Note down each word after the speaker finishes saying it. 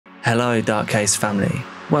Hello Dark Case family,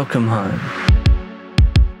 welcome home.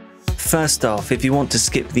 First off, if you want to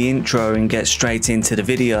skip the intro and get straight into the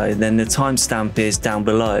video, then the timestamp is down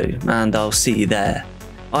below and I'll see you there.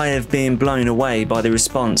 I have been blown away by the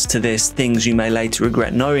response to this Things You May Later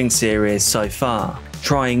Regret Knowing series so far.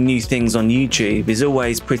 Trying new things on YouTube is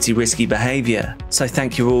always pretty risky behaviour, so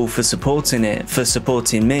thank you all for supporting it, for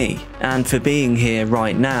supporting me, and for being here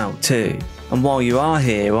right now too. And while you are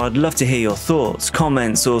here, I'd love to hear your thoughts,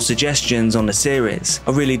 comments or suggestions on the series.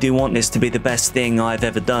 I really do want this to be the best thing I've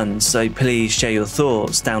ever done, so please share your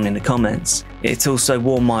thoughts down in the comments. It also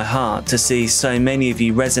warmed my heart to see so many of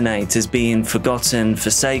you resonate as being forgotten,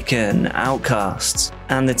 forsaken, outcasts,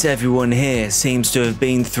 and that everyone here seems to have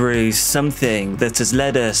been through something that has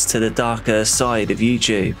led us to the darker side of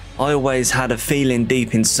YouTube. I always had a feeling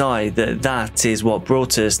deep inside that that is what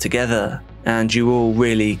brought us together, and you all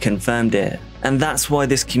really confirmed it. And that's why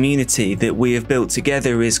this community that we have built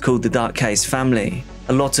together is called the Dark Case family.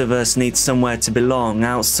 A lot of us need somewhere to belong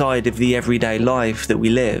outside of the everyday life that we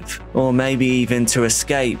live, or maybe even to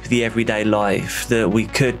escape the everyday life that we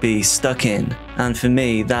could be stuck in. And for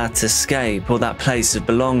me, that escape or that place of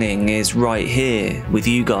belonging is right here with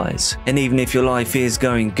you guys. And even if your life is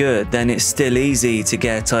going good, then it's still easy to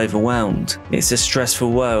get overwhelmed. It's a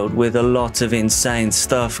stressful world with a lot of insane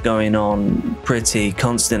stuff going on pretty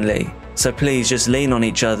constantly. So please just lean on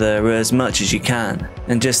each other as much as you can.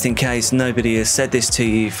 And just in case nobody has said this to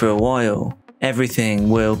you for a while, everything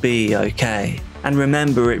will be okay. And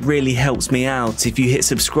remember, it really helps me out if you hit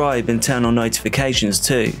subscribe and turn on notifications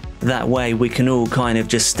too. That way we can all kind of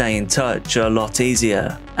just stay in touch a lot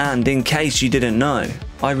easier. And in case you didn't know,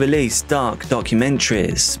 I release dark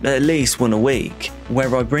documentaries at least one a week,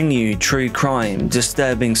 where I bring you true crime,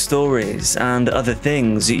 disturbing stories, and other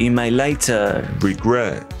things that you may later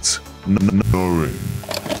regret knowing.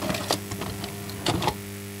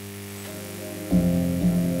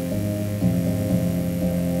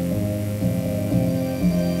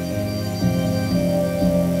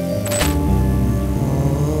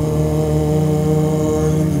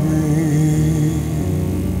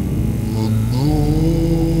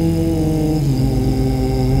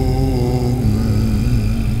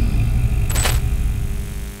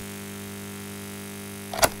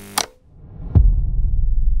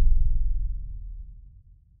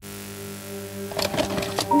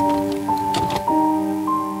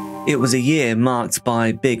 It was a year marked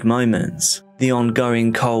by big moments: the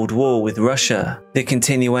ongoing Cold War with Russia, the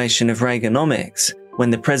continuation of Reaganomics, when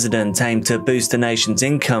the president aimed to boost the nation's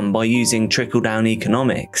income by using trickle-down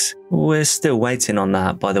economics. We're still waiting on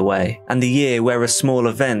that, by the way. And the year where a small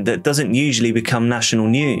event that doesn't usually become national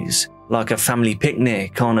news, like a family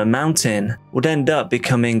picnic on a mountain, would end up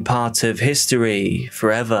becoming part of history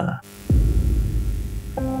forever.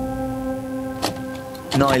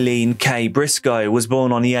 Nylene K. Briscoe was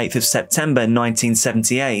born on the 8th of September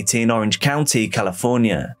 1978 in Orange County,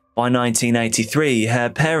 California. By 1983, her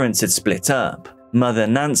parents had split up. Mother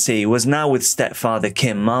Nancy was now with stepfather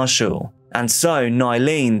Kim Marshall, and so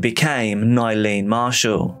Nylene became Nylene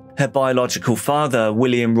Marshall. Her biological father,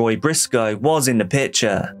 William Roy Briscoe, was in the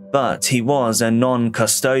picture, but he was a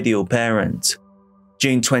non-custodial parent.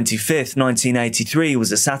 June 25th, 1983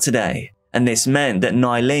 was a Saturday, and this meant that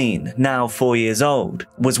Nylene, now 4 years old,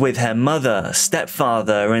 was with her mother,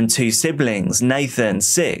 stepfather and two siblings, Nathan,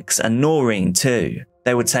 6, and Noreen, 2.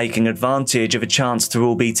 They were taking advantage of a chance to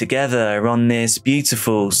all be together on this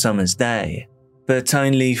beautiful summer's day. But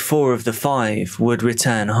only 4 of the 5 would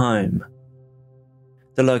return home.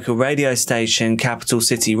 The local radio station, Capital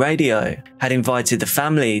City Radio, had invited the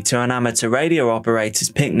family to an amateur radio operator's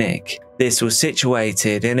picnic. This was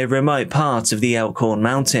situated in a remote part of the Elkhorn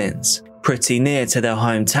Mountains, pretty near to their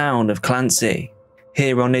hometown of Clancy.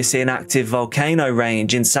 Here on this inactive volcano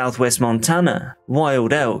range in southwest Montana,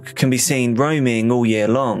 wild elk can be seen roaming all year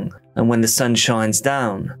long, and when the sun shines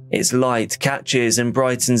down, its light catches and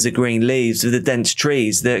brightens the green leaves of the dense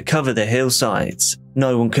trees that cover the hillsides.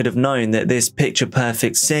 No one could have known that this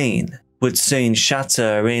picture-perfect scene would soon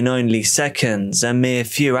shatter in only seconds, a mere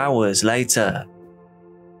few hours later.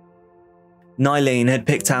 Nylene had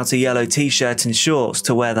picked out a yellow t-shirt and shorts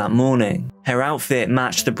to wear that morning. Her outfit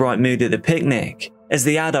matched the bright mood at the picnic, as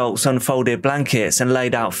the adults unfolded blankets and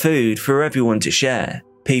laid out food for everyone to share.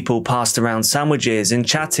 People passed around sandwiches and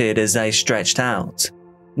chatted as they stretched out.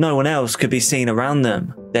 No one else could be seen around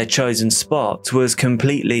them. Their chosen spot was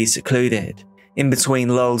completely secluded. In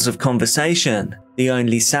between lulls of conversation, the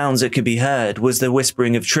only sounds that could be heard was the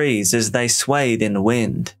whispering of trees as they swayed in the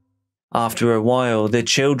wind. After a while, the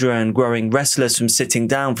children, growing restless from sitting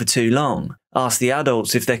down for too long, asked the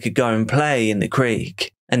adults if they could go and play in the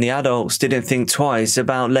creek, and the adults didn't think twice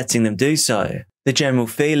about letting them do so. The general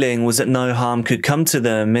feeling was that no harm could come to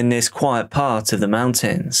them in this quiet part of the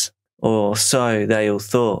mountains, or so they all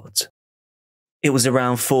thought. It was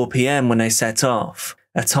around 4 p.m. when they set off,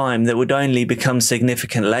 a time that would only become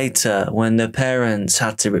significant later when the parents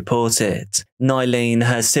had to report it. Nylene,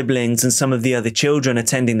 her siblings and some of the other children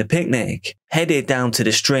attending the picnic headed down to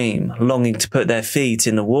the stream, longing to put their feet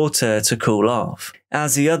in the water to cool off.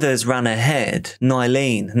 As the others ran ahead,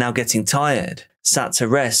 Nylene, now getting tired, sat to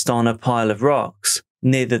rest on a pile of rocks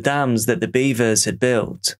near the dams that the beavers had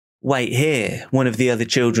built. "Wait here," one of the other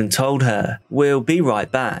children told her. "We'll be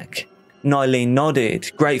right back." Nylene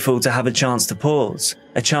nodded, grateful to have a chance to pause,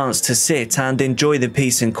 a chance to sit and enjoy the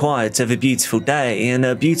peace and quiet of a beautiful day in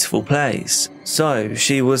a beautiful place. So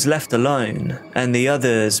she was left alone, and the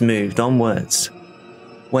others moved onwards.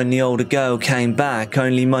 When the older girl came back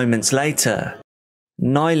only moments later,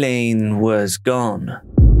 Nylene was gone.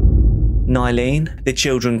 "Nylene," the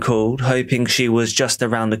children called, hoping she was just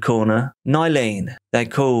around the corner. "Nylene," they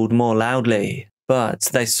called more loudly. But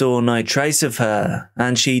they saw no trace of her,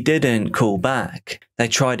 and she didn't call back. They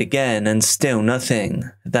tried again, and still nothing.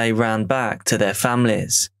 They ran back to their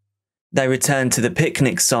families. They returned to the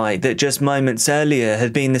picnic site that just moments earlier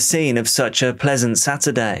had been the scene of such a pleasant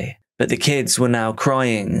Saturday. But the kids were now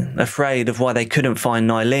crying, afraid of why they couldn't find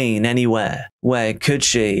Nylene anywhere. Where could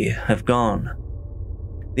she have gone?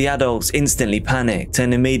 The adults instantly panicked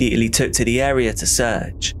and immediately took to the area to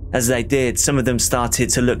search. As they did, some of them started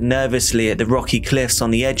to look nervously at the rocky cliffs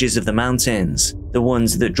on the edges of the mountains, the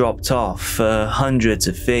ones that dropped off for hundreds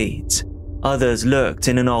of feet. Others looked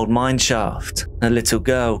in an old mine shaft. A little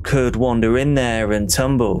girl could wander in there and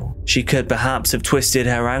tumble. She could perhaps have twisted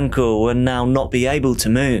her ankle and now not be able to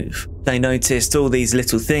move. They noticed all these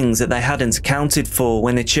little things that they hadn't accounted for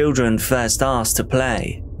when the children first asked to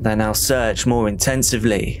play. They now searched more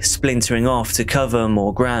intensively, splintering off to cover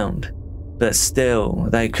more ground. But still,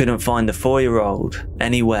 they couldn't find the 4-year-old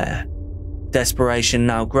anywhere. Desperation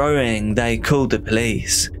now growing, they called the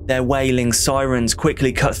police. Their wailing sirens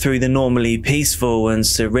quickly cut through the normally peaceful and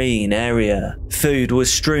serene area. Food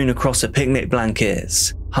was strewn across the picnic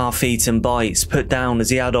blankets, half-eaten bites put down as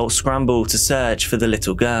the adults scrambled to search for the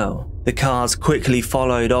little girl. The cars quickly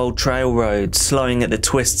followed old trail roads, slowing at the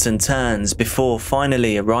twists and turns before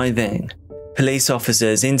finally arriving. Police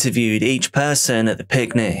officers interviewed each person at the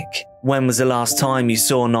picnic. "When was the last time you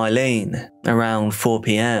saw Nylene?" "Around 4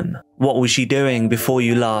 p.m. "What was she doing before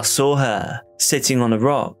you last saw her?" "Sitting on the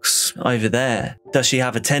rocks, over there." "Does she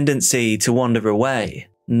have a tendency to wander away?"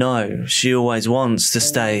 "No, she always wants to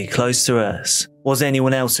stay close to us." "Was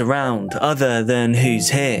anyone else around other than who's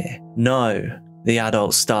here?" "No," the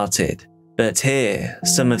adults started. But here,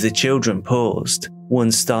 some of the children paused.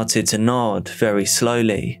 One started to nod very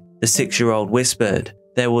slowly. The 6-year-old whispered,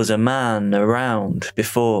 "There was a man around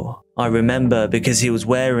before. I remember because he was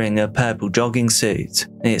wearing a purple jogging suit.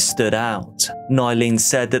 It stood out." Nylene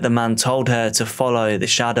said that the man told her to follow the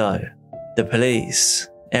shadow. The police,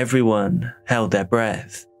 everyone, held their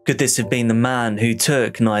breath. Could this have been the man who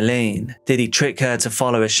took Nylene? Did he trick her to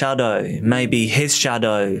follow a shadow, maybe his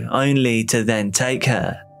shadow, only to then take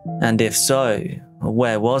her? And if so,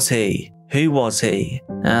 where was he? Who was he?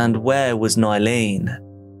 And where was Nylene?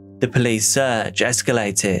 The police search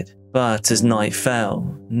escalated, but as night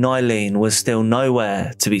fell, Nylene was still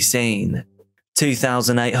nowhere to be seen.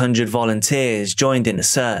 2,800 volunteers joined in the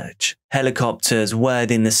search. Helicopters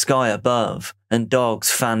whirred in the sky above, and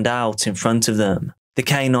dogs fanned out in front of them. The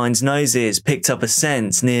canines' noses picked up a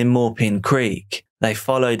scent near Morpin Creek. They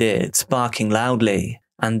followed it, barking loudly,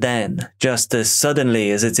 and then, just as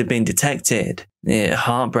suddenly as it had been detected, it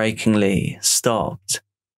heartbreakingly stopped.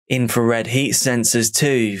 Infrared heat sensors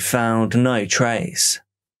too found no trace.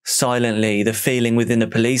 Silently, the feeling within the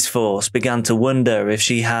police force began to wonder if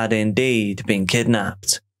she had indeed been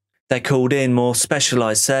kidnapped. They called in more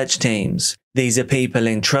specialized search teams. These are people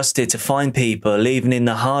entrusted to find people even in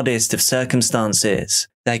the hardest of circumstances.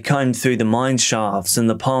 They combed through the mine shafts and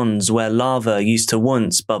the ponds where lava used to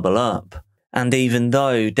once bubble up. And even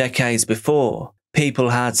though, decades before, people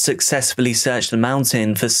had successfully searched the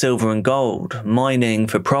mountain for silver and gold, mining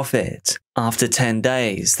for profit, after 10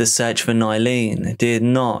 days the search for Nylene did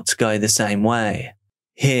not go the same way.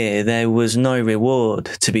 Here there was no reward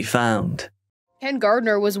to be found. Ken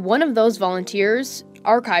Gardner was one of those volunteers.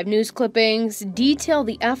 Archive news clippings detail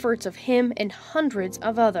the efforts of him and hundreds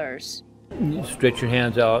of others. You stretch your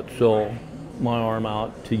hands out, so my arm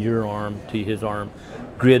out to your arm, to his arm.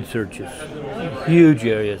 Grid searches, huge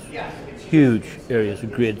areas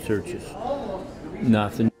of grid searches.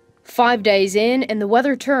 Nothing. 5 days in and the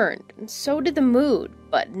weather turned, and so did the mood,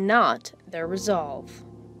 but not their resolve.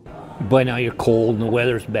 by now you're cold and the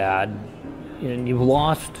weather's bad, and you've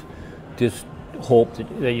lost this hope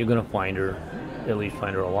that you're going to find her, at least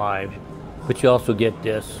find her alive. But you also get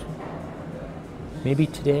this, maybe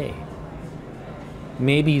today.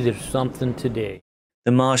 Maybe there's something today.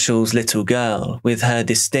 The marshal's little girl, with her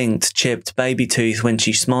distinct chipped baby tooth when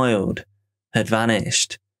she smiled, had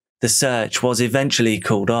vanished. The search was eventually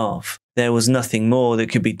called off. There was nothing more that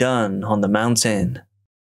could be done on the mountain.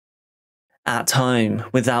 At home,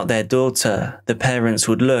 without their daughter, the parents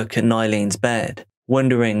would look at Nyleen's bed,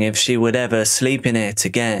 wondering if she would ever sleep in it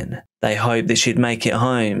again. They hoped that she'd make it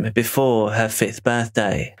home before her 5th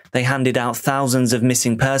birthday. They handed out thousands of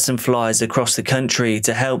missing person flyers across the country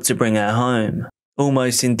to help to bring her home,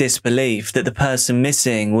 almost in disbelief that the person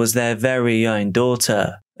missing was their very own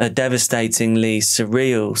daughter, a devastatingly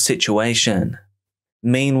surreal situation.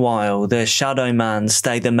 Meanwhile, the Shadow Man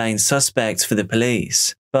stayed the main suspect for the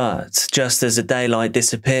police, but just as the daylight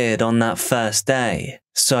disappeared on that first day,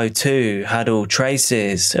 so too had all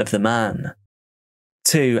traces of the man.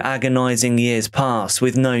 2 agonizing years passed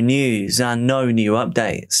with no news and no new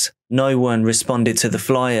updates. No one responded to the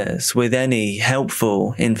flyers with any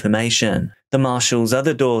helpful information. The marshal's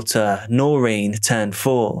other daughter, Noreen, turned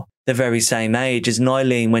 4, the very same age as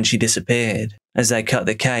Nyleen when she disappeared. As they cut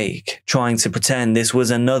the cake, trying to pretend this was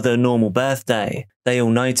another normal birthday, they all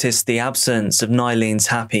noticed the absence of Nyleen's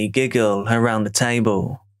happy giggle around the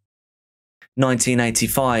table.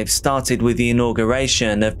 1985 started with the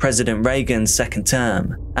inauguration of President Reagan's 2nd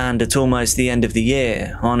term, and at almost the end of the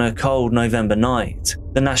year, on a cold November night,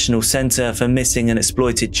 the National Center for Missing and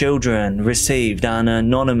Exploited Children received an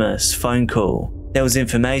anonymous phone call. There was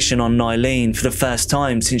information on Nyleen for the first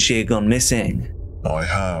time since she had gone missing. "I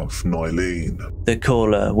have Nyleen," the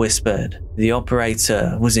caller whispered. The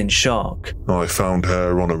operator was in shock. "I found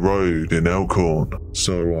her on a road in Elkhorn,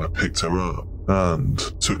 so I picked her up and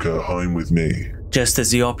took her home with me." Just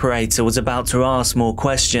as the operator was about to ask more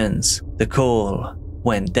questions, the call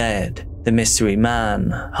went dead. The mystery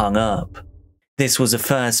man hung up. This was the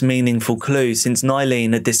first meaningful clue since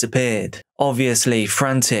Nyleen had disappeared. Obviously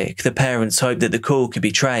frantic, the parents hoped that the call could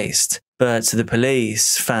be traced, but the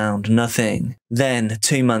police found nothing. Then,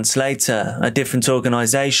 2 months later, a different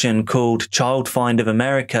organisation called Child Find of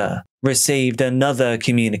America received another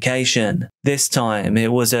communication. This time,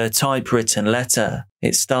 it was a typewritten letter.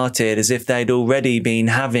 It started as if they'd already been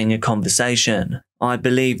having a conversation. I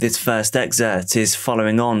believe this first excerpt is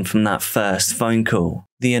following on from that first phone call.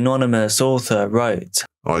 The anonymous author wrote,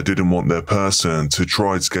 "I didn't want their person to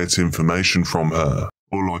try to get information from her.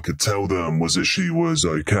 All I could tell them was that she was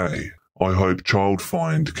okay. I hope Child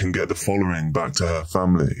Find can get the following back to her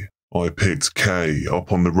family. I picked Kay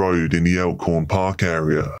up on the road in the Elkhorn Park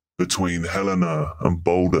area, between Helena and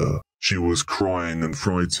Boulder. She was crying and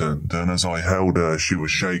frightened, and as I held her, she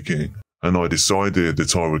was shaking, and I decided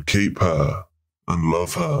that I would keep her and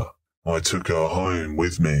love her. I took her home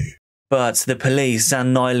with me." But the police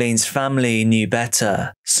and Nyleen's family knew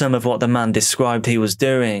better. Some of what the man described he was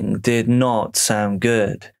doing did not sound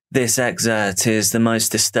good. This excerpt is the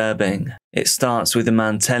most disturbing. It starts with the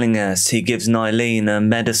man telling us he gives Nyleen a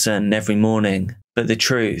medicine every morning, but the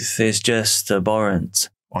truth is just abhorrent.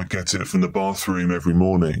 "I get it from the bathroom every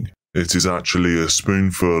morning. It is actually a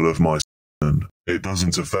spoonful of my semen. It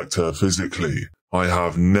doesn't affect her physically. I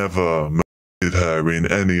have never murdered her in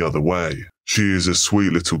any other way. She is a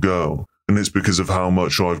sweet little girl, and it's because of how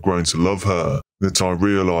much I've grown to love her that I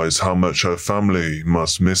realise how much her family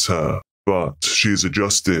must miss her. But she's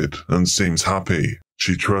adjusted and seems happy.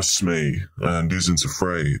 She trusts me and isn't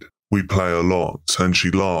afraid. We play a lot and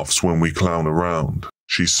she laughs when we clown around.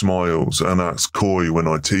 She smiles and acts coy when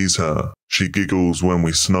I tease her. She giggles when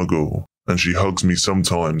we snuggle, and she hugs me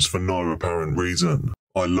sometimes for no apparent reason.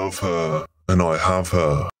 I love her and I have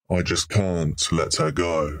her. I just can't let her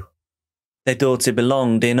go." Their daughter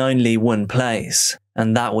belonged in only one place,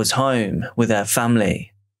 and that was home with her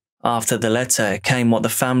family. After the letter came what the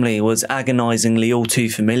family was agonizingly all too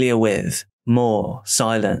familiar with: more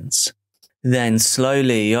silence. Then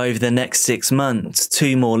slowly, over the next 6 months,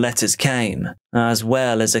 2 more letters came, as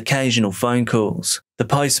well as occasional phone calls. The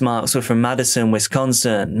postmarks were from Madison,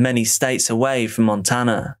 Wisconsin, many states away from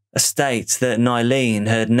Montana, a state that Nyleen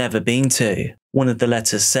had never been to. One of the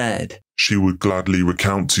letters said, "She would gladly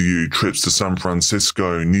recount to you trips to San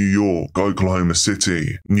Francisco, New York, Oklahoma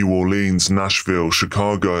City, New Orleans, Nashville,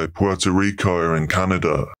 Chicago, Puerto Rico, and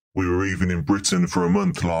Canada. We were even in Britain for a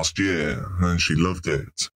month last year, and she loved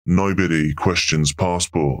it. Nobody questions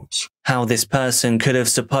passports." How this person could have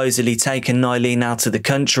supposedly taken Nyleen out of the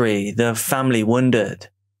country, the family wondered.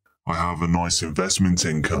 "I have a nice investment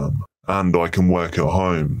income. And I can work at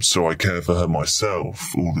home, so I care for her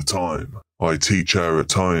myself all the time. I teach her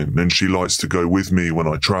at home, and she likes to go with me when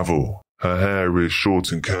I travel. Her hair is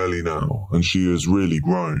short and curly now, and she has really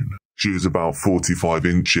grown. She is about 45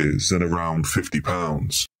 inches and around 50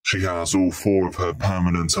 pounds. She has all 4 of her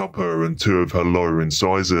permanent upper and 2 of her lower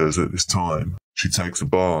incisors at this time. She takes a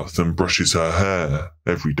bath and brushes her hair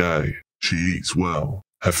every day. She eats well.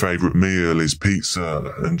 Her favourite meal is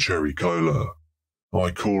pizza and cherry cola.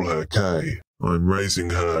 I call her Kay. I'm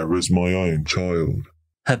raising her as my own child.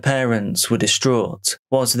 Her parents were distraught.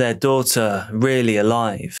 Was their daughter really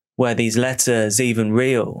alive? Were these letters even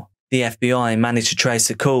real? The FBI managed to trace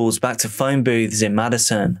the calls back to phone booths in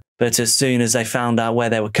Madison, but as soon as they found out where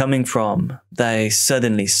they were coming from, they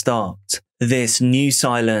suddenly stopped. This new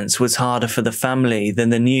silence was harder for the family than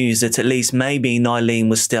the news that at least maybe Nylene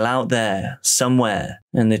was still out there, somewhere,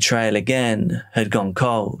 and the trail again had gone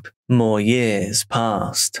cold. More years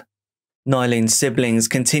passed. Nylene's siblings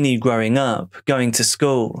continued growing up, going to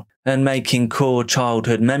school, and making core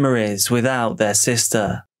childhood memories without their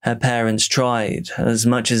sister. Her parents tried, as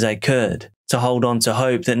much as they could, to hold on to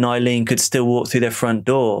hope that Nylene could still walk through their front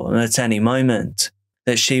door at any moment,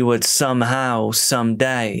 that she would somehow,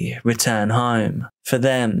 someday, return home. For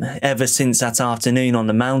them, ever since that afternoon on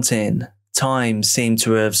the mountain, time seemed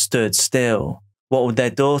to have stood still. What would their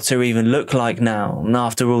daughter even look like now,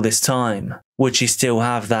 after all this time? Would she still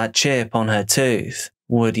have that chip on her tooth?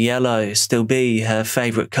 Would yellow still be her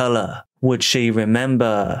favourite colour? Would she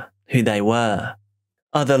remember who they were?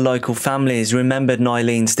 Other local families remembered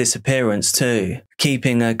Nylene's disappearance too,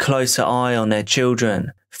 keeping a closer eye on their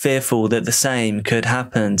children, fearful that the same could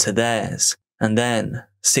happen to theirs. And then,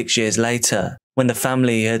 6 years later, when the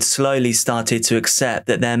family had slowly started to accept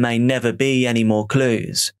that there may never be any more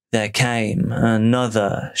clues, there came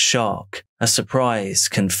another shock, a surprise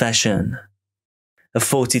confession. A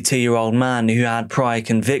 42-year-old man who had prior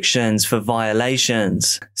convictions for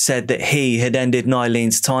violations said that he had ended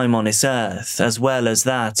Nylene's time on this earth as well as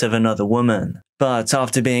that of another woman. But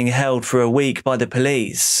after being held for a week by the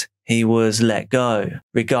police, he was let go.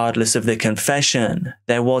 Regardless of the confession,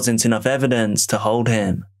 there wasn't enough evidence to hold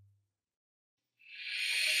him.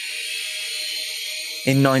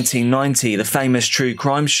 In 1990, the famous true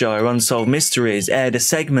crime show Unsolved Mysteries aired a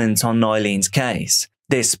segment on Nylene's case.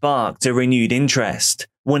 This sparked a renewed interest,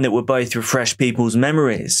 one that would both refresh people's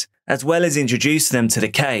memories, as well as introduce them to the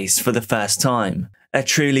case for the first time. A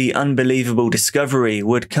truly unbelievable discovery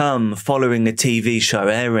would come following the TV show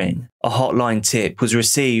airing. A hotline tip was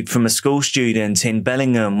received from a school student in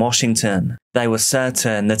Bellingham, Washington. They were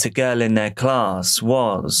certain that a girl in their class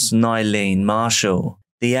was Nylene Marshall.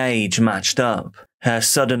 The age matched up. Her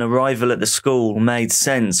sudden arrival at the school made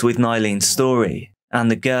sense with Nylene's story,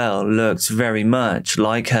 and the girl looked very much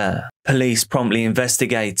like her. Police promptly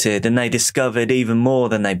investigated and they discovered even more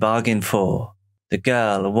than they bargained for. The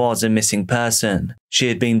girl was a missing person. She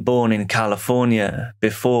had been born in California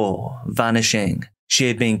before vanishing. She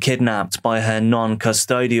had been kidnapped by her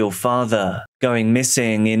non-custodial father, going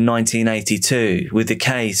missing in 1982, with the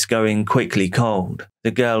case going quickly cold.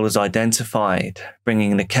 The girl was identified,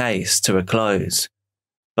 bringing the case to a close.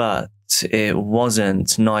 But it wasn't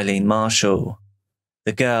Nylene Marshall.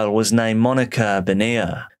 The girl was named Monica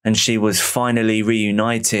Bonilla, and she was finally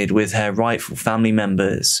reunited with her rightful family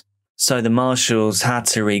members. So the Marshalls had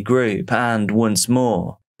to regroup and, once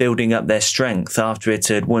more, building up their strength after it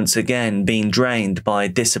had once again been drained by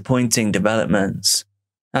disappointing developments.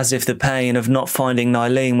 As if the pain of not finding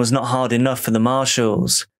Nylene was not hard enough for the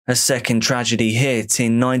Marshalls, a second tragedy hit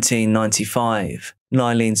in 1995.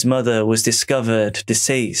 Nylene's mother was discovered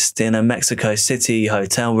deceased in a Mexico City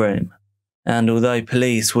hotel room. And although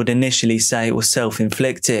police would initially say it was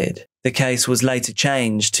self-inflicted, the case was later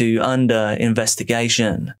changed to under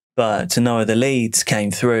investigation, but no other leads came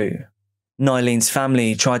through. Nylene's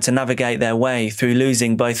family tried to navigate their way through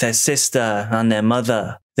losing both their sister and their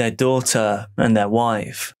mother, their daughter and their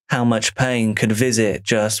wife. How much pain could visit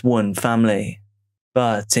just one family?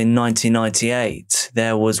 But in 1998,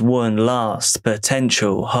 there was one last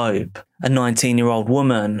potential hope. A 19-year-old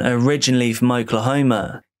woman, originally from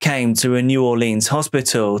Oklahoma, came to a New Orleans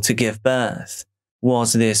hospital to give birth.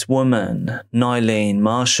 Was this woman Nylene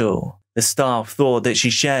Marshall? The staff thought that she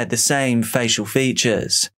shared the same facial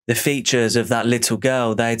features, the features of that little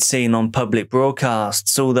girl they had seen on public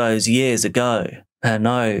broadcasts all those years ago. Her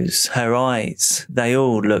nose, her eyes, they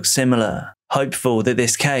all looked similar. Hopeful that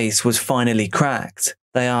this case was finally cracked,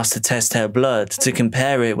 they asked to test her blood to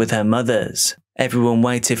compare it with her mother's. Everyone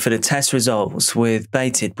waited for the test results with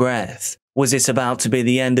bated breath. Was this about to be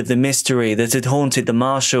the end of the mystery that had haunted the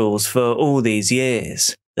Marshalls for all these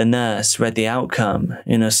years? The nurse read the outcome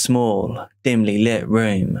in a small, dimly lit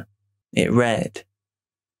room. It read,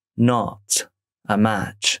 "Not a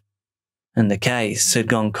match." And the case had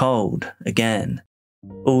gone cold again.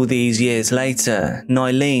 All these years later,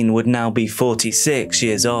 Nylene would now be 46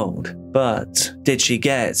 years old. But did she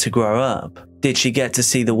get to grow up? Did she get to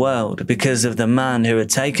see the world because of the man who had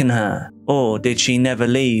taken her? Or did she never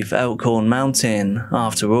leave Elkhorn Mountain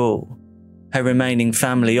after all? Her remaining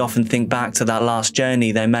family often think back to that last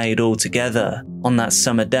journey they made all together, on that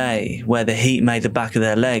summer day where the heat made the back of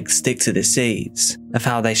their legs stick to the seats, of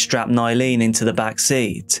how they strapped Nylene into the back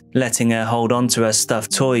seat, letting her hold onto her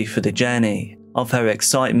stuffed toy for the journey, of her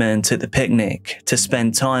excitement at the picnic to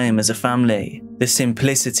spend time as a family, the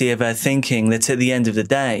simplicity of her thinking that at the end of the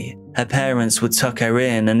day, her parents would tuck her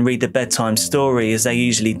in and read a bedtime story as they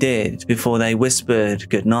usually did before they whispered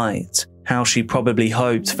goodnight, how she probably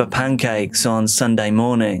hoped for pancakes on Sunday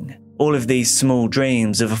morning. All of these small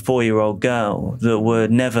dreams of a 4-year-old girl that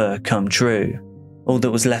would never come true. All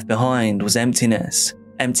that was left behind was emptiness.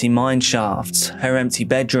 Empty mine shafts, her empty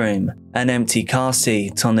bedroom, an empty car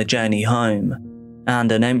seat on the journey home,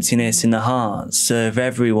 and an emptiness in the hearts of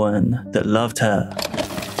everyone that loved her.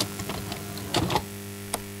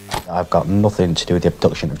 I've got nothing to do with the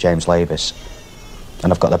abduction of James Lavis,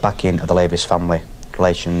 and I've got the backing of the Lavis family,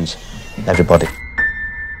 relations, everybody.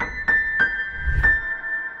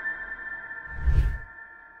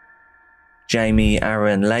 Jamie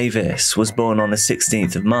Aaron Lavis was born on the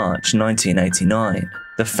 16th of March 1989.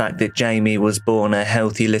 The fact that Jamie was born a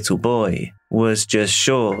healthy little boy was just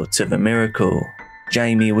short of a miracle.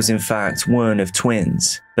 Jamie was in fact one of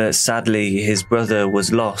twins, but sadly his brother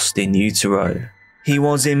was lost in utero. He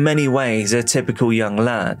was in many ways a typical young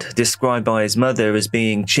lad, described by his mother as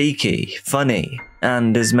being cheeky, funny,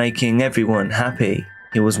 and as making everyone happy.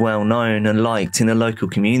 He was well known and liked in the local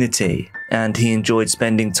community, and he enjoyed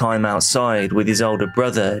spending time outside with his older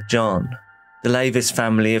brother, John. The Lavis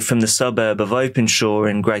family are from the suburb of Openshaw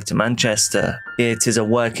in Greater Manchester. It is a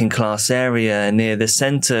working class area near the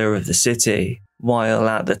centre of the city. While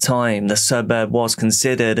at the time the suburb was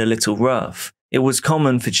considered a little rough, it was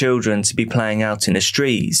common for children to be playing out in the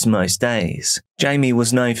streets most days. Jamie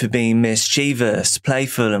was known for being mischievous,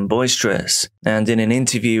 playful and boisterous, and in an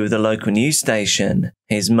interview with a local news station,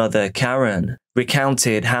 his mother, Karen,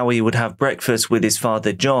 recounted how he would have breakfast with his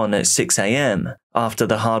father, John, at 6 a.m. after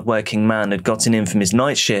the hard-working man had gotten in from his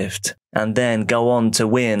night shift, and then go on to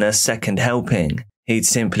win a second helping. He'd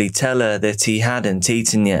simply tell her that he hadn't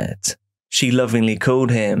eaten yet. She lovingly called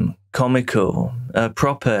him comical, a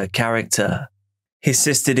proper character. His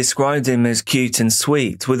sister described him as cute and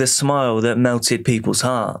sweet, with a smile that melted people's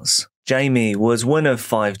hearts. Jamie was one of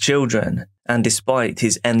 5 children, and despite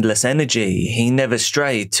his endless energy, he never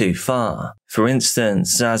strayed too far. For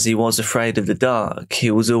instance, as he was afraid of the dark,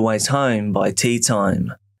 he was always home by tea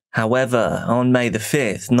time. However, on May the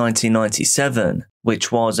 5th, 1997,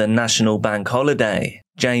 which was a national bank holiday,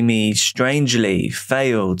 Jamie strangely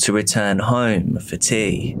failed to return home for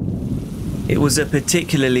tea. It was a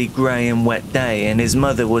particularly grey and wet day, and his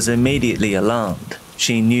mother was immediately alarmed.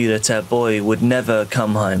 She knew that her boy would never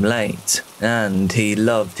come home late, and he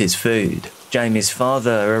loved his food. Jamie's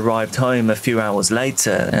father arrived home a few hours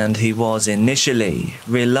later, and he was initially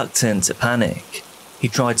reluctant to panic. He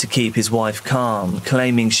tried to keep his wife calm,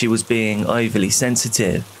 claiming she was being overly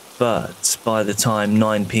sensitive. But by the time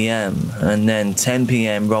 9 p.m. and then 10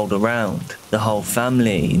 p.m. rolled around, the whole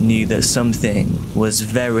family knew that something was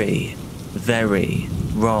very, very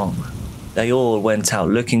wrong. They all went out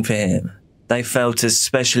looking for him. They felt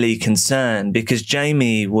especially concerned because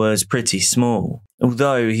Jamie was pretty small.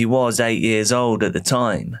 Although he was 8 years old at the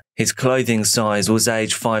time, his clothing size was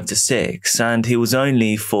age 5 to 6 and he was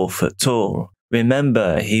only 4 foot tall.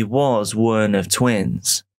 Remember, he was one of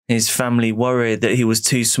twins. His family worried that he was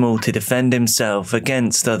too small to defend himself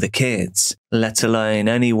against other kids, let alone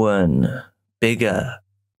anyone bigger.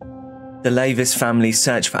 The Lavis family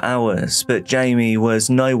searched for hours, but Jamie was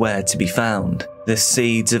nowhere to be found. The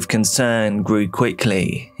seeds of concern grew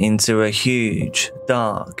quickly into a huge,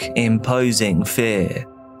 dark, imposing fear.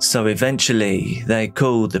 So eventually, they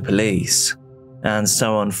called the police. And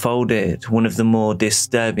so unfolded one of the more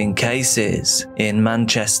disturbing cases in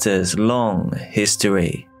Manchester's long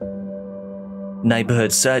history.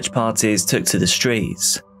 Neighbourhood search parties took to the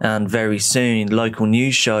streets, and very soon local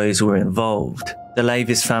news shows were involved. The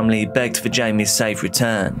Lavis family begged for Jamie's safe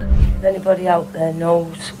return. If anybody out there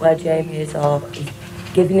knows where Jamie is or is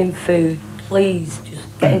giving him food, please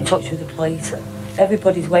just get in touch with the police.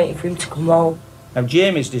 Everybody's waiting for him to come home. Now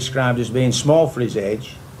Jamie's described as being small for his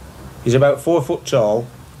age. He's about 4 foot tall,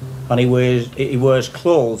 and he wears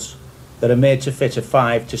clothes that are made to fit a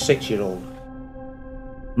 5 to 6-year-old.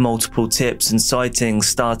 Multiple tips and sightings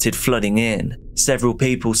started flooding in. Several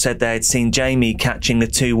people said they had seen Jamie catching the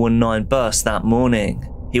 219 bus that morning.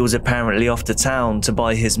 He was apparently off to town to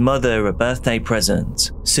buy his mother a birthday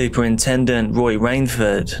present. Superintendent Roy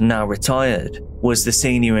Rainford, now retired, was the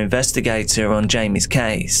senior investigator on Jamie's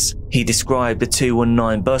case. He described the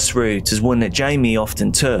 219 bus route as one that Jamie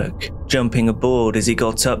often took, jumping aboard as he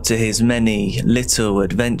got up to his many little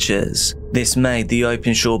adventures. This made the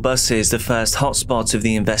Openshaw buses the first hotspot of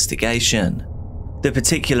the investigation. The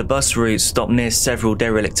particular bus route stopped near several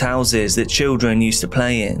derelict houses that children used to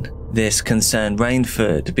play in. This concerned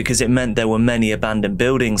Rainford because it meant there were many abandoned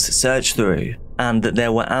buildings to search through, and that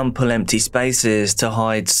there were ample empty spaces to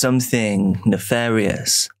hide something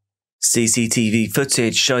nefarious. CCTV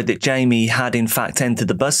footage showed that Jamie had in fact entered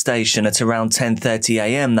the bus station at around 10:30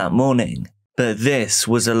 AM that morning, but this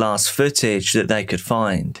was the last footage that they could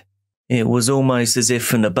find. It was almost as if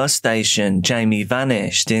from the bus station, Jamie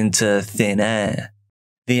vanished into thin air.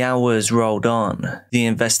 The hours rolled on. The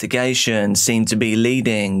investigation seemed to be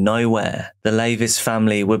leading nowhere. The Lavis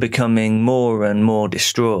family were becoming more and more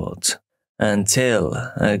distraught, until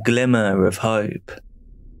a glimmer of hope.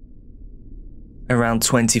 Around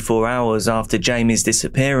 24 hours after Jamie's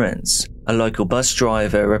disappearance, a local bus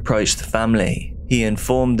driver approached the family. He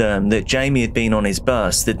informed them that Jamie had been on his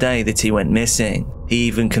bus the day that he went missing. He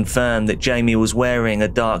even confirmed that Jamie was wearing a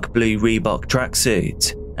dark blue Reebok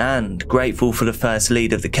tracksuit. And, grateful for the first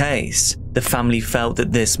lead of the case, the family felt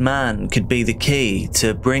that this man could be the key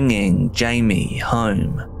to bringing Jamie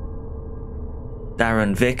home.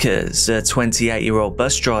 Darren Vickers, a 28-year-old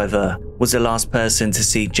bus driver, was the last person to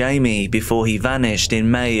see Jamie before he vanished in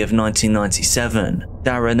May of 1997.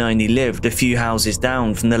 Darren only lived a few houses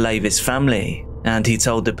down from the Lavis family, and he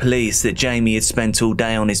told the police that Jamie had spent all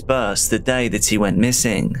day on his bus the day that he went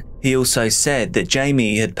missing. He also said that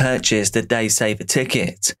Jamie had purchased a day saver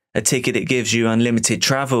ticket, a ticket that gives you unlimited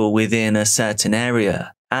travel within a certain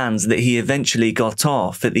area, and that he eventually got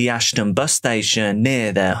off at the Ashton bus station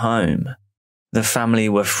near their home. The family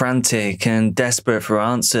were frantic and desperate for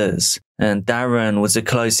answers, and Darren was the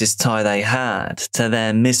closest tie they had to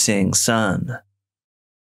their missing son.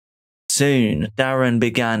 Soon, Darren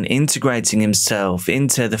began integrating himself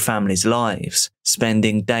into the family's lives,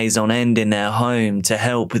 spending days on end in their home to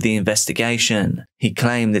help with the investigation. He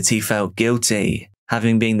claimed that he felt guilty,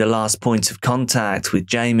 having been the last point of contact with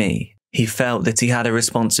Jamie. He felt that he had a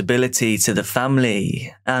responsibility to the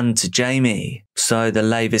family and to Jamie, so the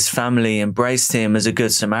Lavis family embraced him as a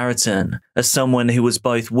good Samaritan, as someone who was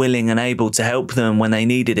both willing and able to help them when they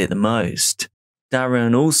needed it the most.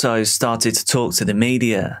 Darren also started to talk to the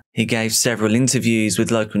media. He gave several interviews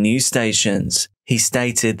with local news stations. He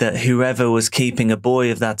stated that whoever was keeping a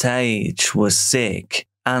boy of that age was sick,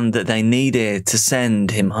 and that they needed to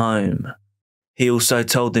send him home. He also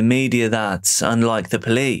told the media that, unlike the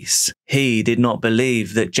police, he did not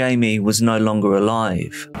believe that Jamie was no longer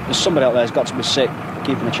alive. There's somebody out there who's got to be sick,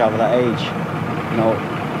 keeping a child of that age. You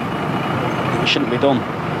know, it shouldn't be done.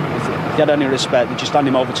 If you had any respect, you'd just hand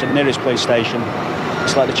him over to the nearest police station,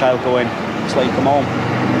 just let the child go in, just let him come home.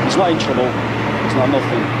 He's not in trouble, he's not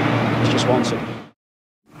nothing, he just wants it.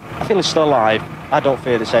 I feel he's still alive. I don't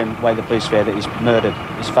fear the same way the police fear that he's murdered.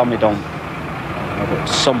 His family don't. But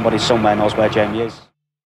somebody somewhere knows where Jamie is.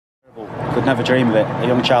 Could never dream of it. A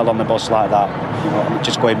young child on the bus like that, you know, and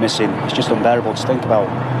just going missing. It's just unbearable to think about.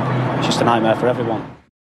 It's just a nightmare for everyone.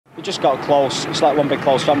 We just got close. It's like one big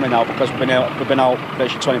close family now because we've been out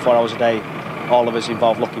virtually 24 hours a day, all of us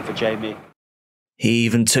involved looking for Jamie. He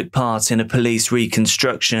even took part in a police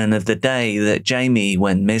reconstruction of the day that Jamie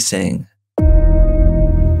went missing.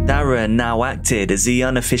 Darren now acted as the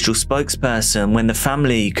unofficial spokesperson when the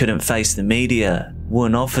family couldn't face the media.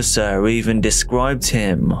 One officer even described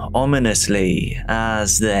him, ominously,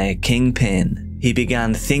 as their kingpin. He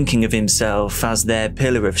began thinking of himself as their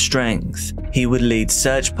pillar of strength. He would lead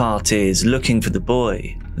search parties looking for the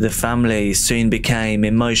boy. The family soon became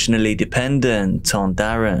emotionally dependent on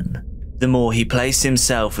Darren. The more he placed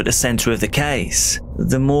himself at the centre of the case,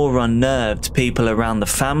 the more unnerved people around the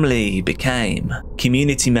family became.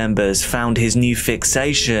 Community members found his new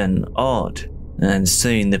fixation odd, and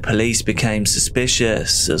soon the police became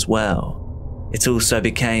suspicious as well. It also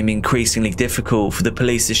became increasingly difficult for the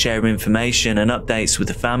police to share information and updates with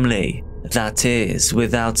the family, that is,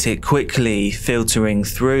 without it quickly filtering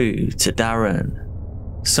through to Darren.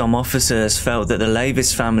 Some officers felt that the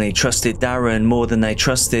Lavis family trusted Darren more than they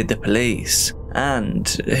trusted the police, and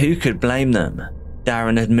who could blame them?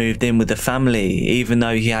 Darren had moved in with the family, even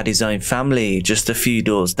though he had his own family just a few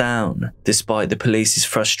doors down. Despite the police's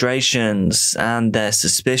frustrations and their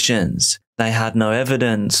suspicions, they had no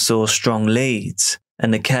evidence or strong leads,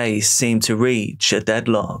 and the case seemed to reach a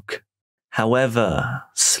deadlock. However,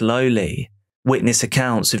 slowly, witness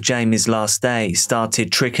accounts of Jamie's last day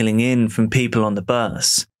started trickling in from people on the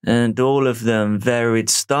bus, and all of them varied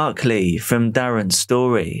starkly from Darren's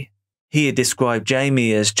story. He had described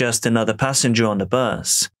Jamie as just another passenger on the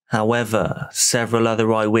bus. However, several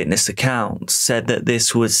other eyewitness accounts said that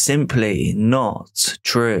this was simply not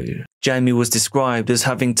true. Jamie was described as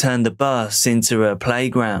having turned the bus into a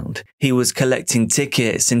playground. He was collecting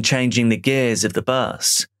tickets and changing the gears of the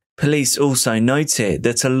bus. Police also noted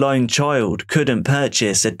that a lone child couldn't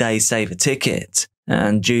purchase a day-saver ticket,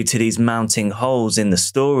 and due to these mounting holes in the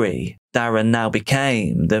story, Darren now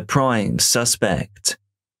became the prime suspect.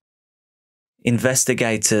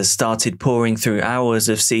 Investigators started pouring through hours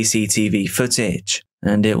of CCTV footage,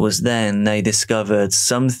 and it was then they discovered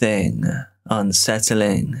something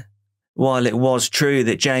unsettling. While it was true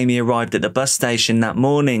that Jamie arrived at the bus station that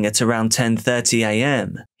morning at around 10:30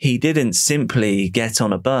 AM, he didn't simply get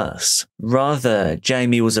on a bus. Rather,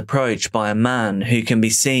 Jamie was approached by a man who can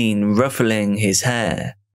be seen ruffling his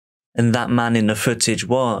hair. And that man in the footage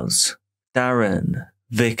was Darren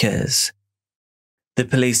Vickers. The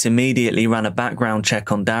police immediately ran a background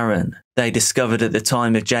check on Darren. They discovered at the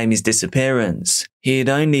time of Jamie's disappearance, he had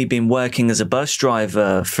only been working as a bus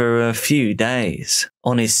driver for a few days.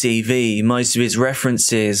 On his CV, most of his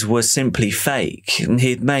references were simply fake, and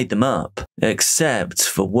he'd made them up, except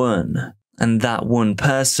for one. And that one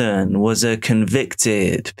person was a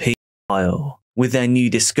convicted pedophile. With their new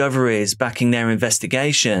discoveries backing their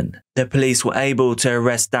investigation, the police were able to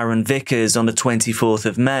arrest Darren Vickers on the 24th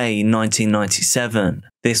of May 1997.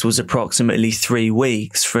 This was approximately 3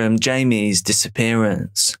 weeks from Jamie's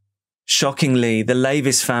disappearance. Shockingly, the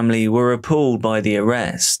Lavis family were appalled by the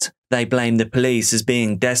arrest. They blamed the police as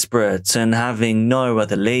being desperate and having no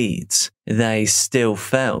other leads. They still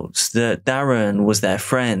felt that Darren was their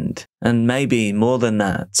friend, and maybe more than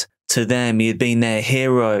that. To them, he had been their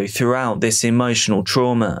hero throughout this emotional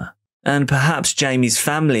trauma. And perhaps Jamie's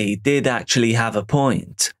family did actually have a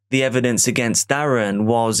point. The evidence against Darren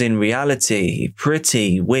was in reality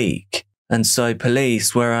pretty weak, and so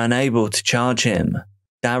police were unable to charge him.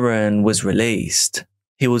 Darren was released.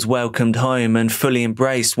 He was welcomed home and fully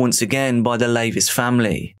embraced once again by the Lavis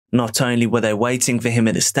family. Not only were they waiting for him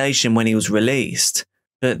at the station when he was released,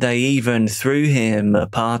 but they even threw him a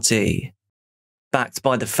party. Backed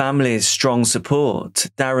by the family's strong support,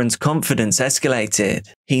 Darren's confidence escalated.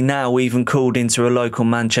 He now even called into a local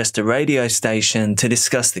Manchester radio station to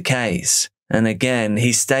discuss the case. And again,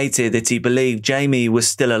 he stated that he believed Jamie was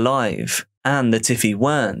still alive, and that if he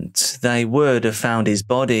weren't, they would have found his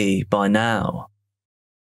body by now.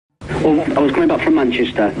 Well, I was coming back from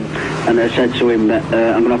Manchester, and I said to him that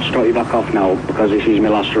I'm going to have to drop you back off now because this is my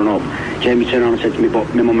last run up. Jamie turned around and said to me,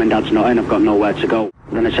 but my mum and dad's not in, I've got nowhere to go.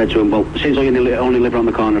 Then I said to him, well, since you only live around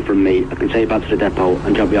the corner from me, I can take you back to the depot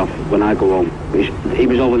and drop you off when I go home. He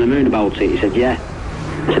was over the moon about it. He said, yeah.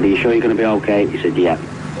 I said, are you sure you're going to be okay? He said, yeah.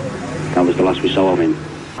 That was the last we saw of him.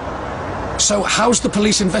 So how's the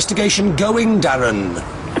police investigation going, Darren?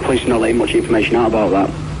 The police are not letting much information out about that.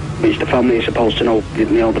 Which the family is supposed to know,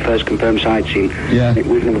 the first confirmed sighting. Yeah.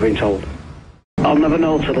 We've never been told. I'll never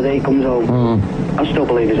know till the day he comes home. I still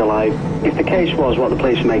believe he's alive. If the case was what the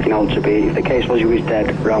police are making out to be, if the case was he was dead,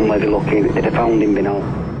 around where they're looking, they'd have found him by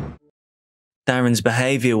now. Darren's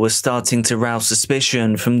behaviour was starting to rouse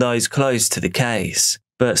suspicion from those close to the case,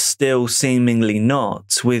 but still seemingly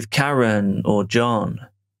not with Karen or John.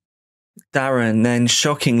 Darren then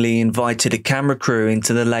shockingly invited a camera crew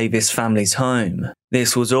into the Lavis family's home.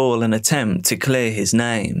 This was all an attempt to clear his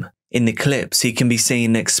name. In the clips, he can be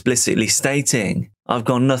seen explicitly stating, "I've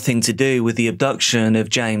got nothing to do with the abduction of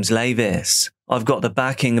James Lavis. I've got the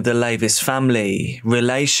backing of the Lavis family,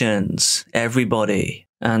 relations, everybody."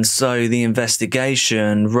 And so the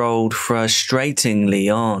investigation rolled frustratingly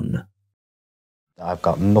on. I've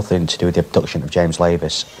got nothing to do with the abduction of James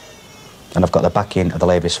Lavis. And I've got the backing of the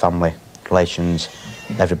Lavis family, relations,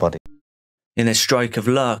 everybody. In a stroke of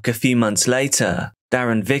luck, a few months later,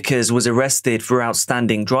 Darren Vickers was arrested for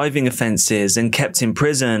outstanding driving offences and kept in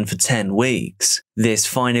prison for 10 weeks. This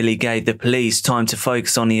finally gave the police time to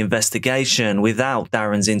focus on the investigation without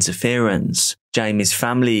Darren's interference. Jamie's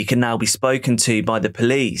family can now be spoken to by the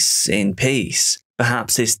police in peace.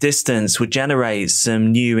 Perhaps this distance would generate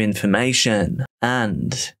some new information,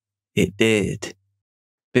 and it did.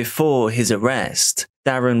 Before his arrest,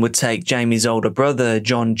 Darren would take Jamie's older brother,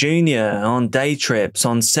 John Jr., on day trips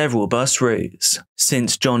on several bus routes.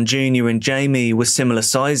 Since John Jr. and Jamie were similar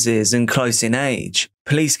sizes and close in age,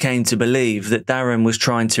 police came to believe that Darren was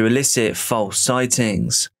trying to elicit false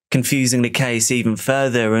sightings, confusing the case even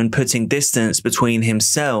further and putting distance between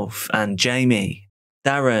himself and Jamie.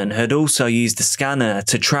 Darren had also used a scanner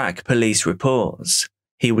to track police reports.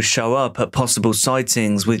 He would show up at possible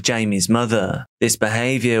sightings with Jamie's mother. This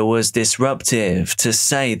behaviour was disruptive, to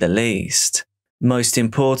say the least. Most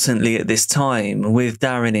importantly at this time, with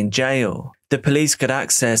Darren in jail, the police could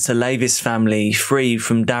access the Lavis family free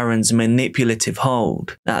from Darren's manipulative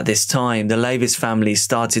hold. At this time, the Lavis family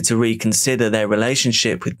started to reconsider their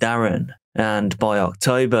relationship with Darren, and by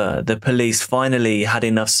October, the police finally had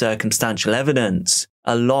enough circumstantial evidence,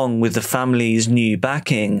 along with the family's new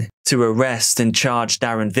backing, to arrest and charge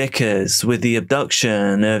Darren Vickers with the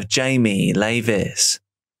abduction of Jamie Lavis.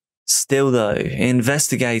 Still though,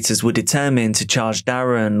 investigators were determined to charge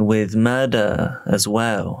Darren with murder as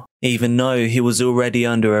well. Even though he was already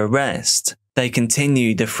under arrest, they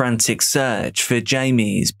continued a frantic search for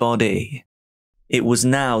Jamie's body. It was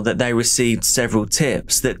now that they received several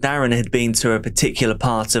tips that Darren had been to a particular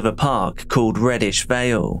part of a park called Reddish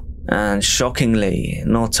Vale. And shockingly,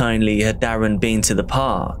 not only had Darren been to the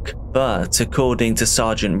park, but according to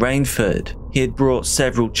Sergeant Rainford, he had brought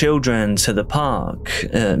several children to the park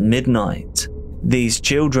at midnight. These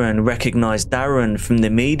children recognised Darren from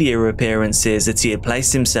the media appearances that he had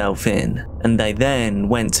placed himself in, and they then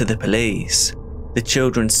went to the police. The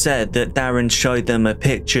children said that Darren showed them a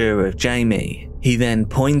picture of Jamie. He then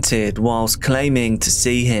pointed whilst claiming to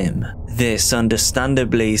see him. This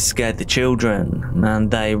understandably scared the children,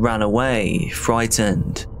 and they ran away,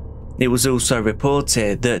 frightened. It was also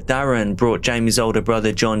reported that Darren brought Jamie's older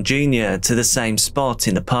brother John Jr. to the same spot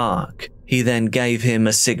in the park. He then gave him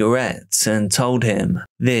a cigarette and told him,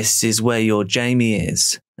 "This is where your Jamie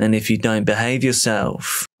is, and if you don't behave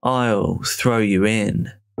yourself, I'll throw you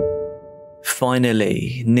in."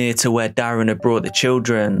 Finally, near to where Darren had brought the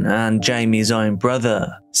children and Jamie's own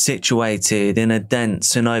brother, situated in a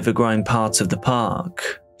dense and overgrown part of the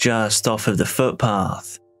park, just off of the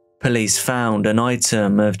footpath, police found an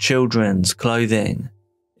item of children's clothing.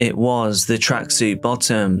 It was the tracksuit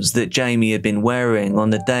bottoms that Jamie had been wearing on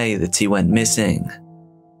the day that he went missing.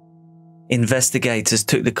 Investigators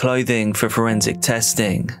took the clothing for forensic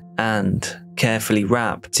testing and, carefully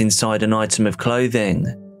wrapped inside an item of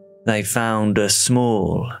clothing, they found a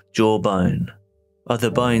small jawbone.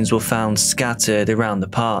 Other bones were found scattered around the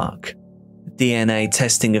park. DNA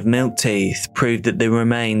testing of milk teeth proved that the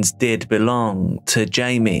remains did belong to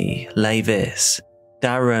Jamie Lavis.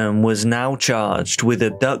 Darren was now charged with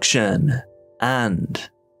abduction and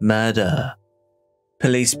murder.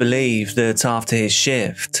 Police believe that after his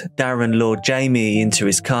shift, Darren lured Jamie into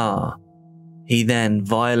his car. He then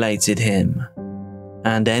violated him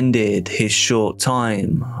and ended his short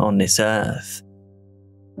time on this earth.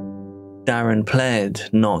 Darren pled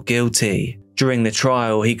not guilty. During the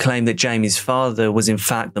trial, he claimed that Jamie's father was in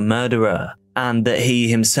fact the murderer, and that he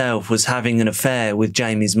himself was having an affair with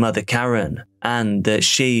Jamie's mother Karen, and that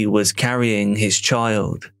she was carrying his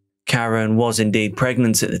child. Karen was indeed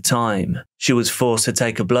pregnant at the time. She was forced to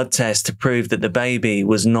take a blood test to prove that the baby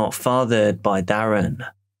was not fathered by Darren.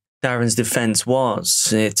 Darren's defense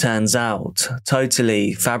was, it turns out,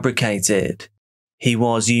 totally fabricated. He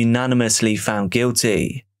was unanimously found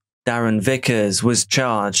guilty. Darren Vickers was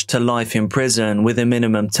charged to life in prison with a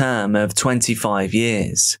minimum term of 25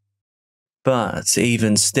 years. But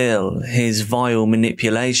even still, his vile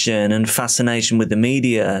manipulation and fascination with the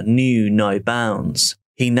media knew no bounds.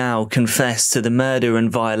 He now confessed to the murder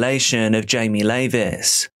and violation of Jamie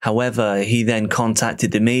Lavis. However, he then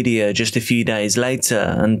contacted the media just a few days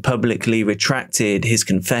later and publicly retracted his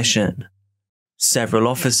confession. Several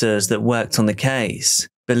officers that worked on the case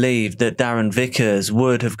believed that Darren Vickers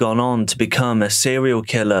would have gone on to become a serial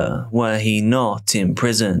killer were he not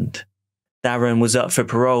imprisoned. Darren was up for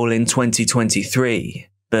parole in 2023,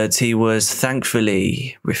 but he was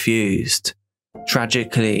thankfully refused.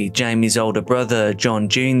 Tragically, Jamie's older brother, John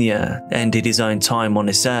Jr., ended his own time on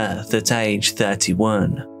this earth at age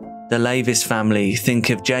 31. The Lavis family think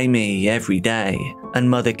of Jamie every day, and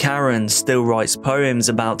Mother Karen still writes poems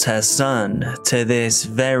about her son to this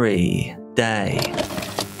very day.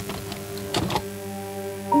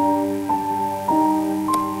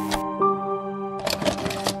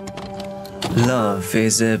 Love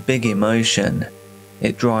is a big emotion.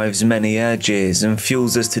 It drives many urges and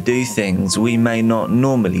fuels us to do things we may not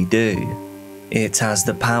normally do. It has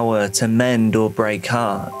the power to mend or break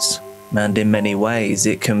hearts. and in many ways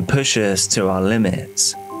it can push us to our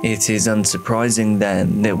limits. It is unsurprising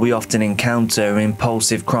then that we often encounter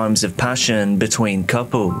impulsive crimes of passion between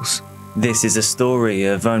couples. This is a story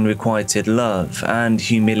of unrequited love and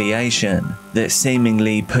humiliation that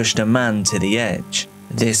seemingly pushed a man to the edge.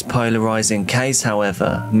 This polarizing case,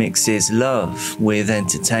 however, mixes love with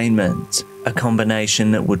entertainment, a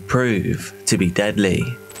combination that would prove to be deadly.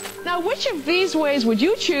 Now, which of these ways would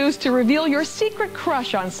you choose to reveal your secret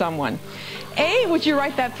crush on someone? A, would you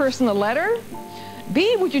write that person a letter?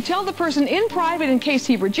 B, would you tell the person in private in case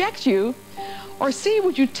he rejects you? Or C,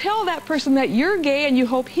 would you tell that person that you're gay and you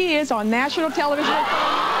hope he is on national television?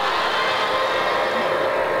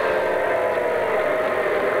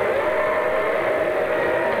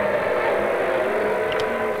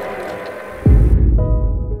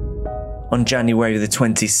 On January the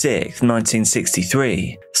 26th,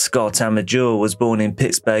 1963, Scott Amajor was born in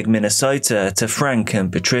Pittsburgh, Minnesota to Frank and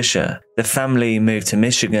Patricia. The family moved to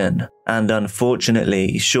Michigan, and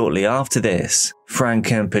unfortunately, shortly after this, Frank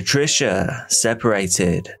and Patricia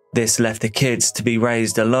separated. This left the kids to be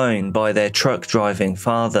raised alone by their truck-driving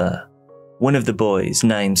father. One of the boys,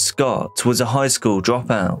 named Scott, was a high school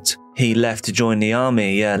dropout. He left to join the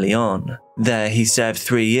army early on. There he served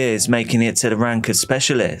 3 years, making it to the rank of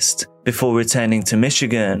specialist, before returning to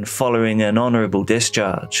Michigan following an honorable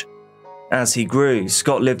discharge. As he grew,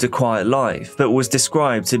 Scott lived a quiet life, but was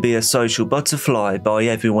described to be a social butterfly by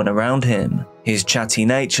everyone around him. His chatty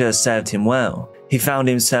nature served him well. He found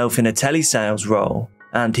himself in a telesales role,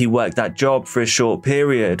 and he worked that job for a short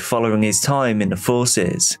period following his time in the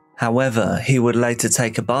forces. However, he would later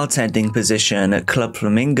take a bartending position at Club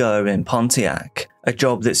Flamingo in Pontiac, a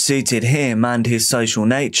job that suited him and his social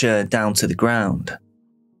nature down to the ground.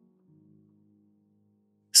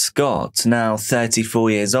 Scott, now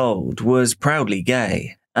 34 years old, was proudly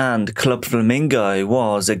gay, and Club Flamingo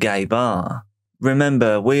was a gay bar.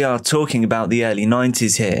 Remember, we are talking about the early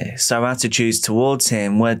 90s here, so attitudes towards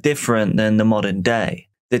him were different than the modern day.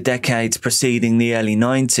 The decades preceding the early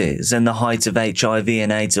 90s and the height of HIV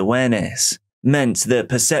and AIDS awareness meant that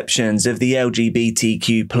perceptions of the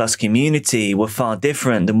LGBTQ+ community were far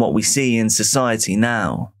different than what we see in society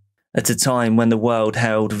now. At a time when the world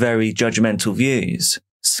held very judgmental views,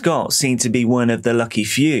 Scott seemed to be one of the lucky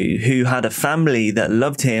few who had a family that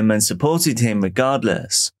loved him and supported him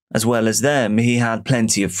regardless. As well as them, he had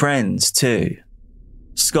plenty of friends too.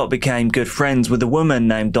 Scott became good friends with a woman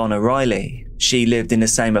named Donna Riley. She lived in the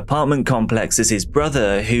same apartment complex as his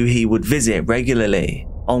brother, who he would visit regularly.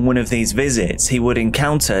 On one of these visits, he would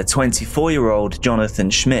encounter 24-year-old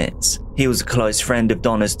Jonathan Schmitz. He was a close friend of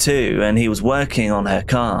Donna's too, and he was working on her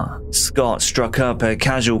car. Scott struck up a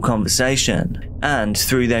casual conversation, and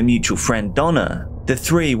through their mutual friend Donna, the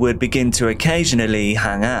three would begin to occasionally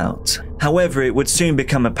hang out. However, it would soon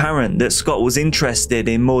become apparent that Scott was interested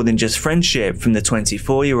in more than just friendship from the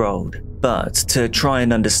 24-year-old. But to try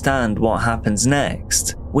and understand what happens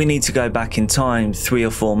next, we need to go back in time 3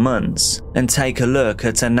 or 4 months and take a look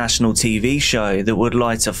at a national TV show that would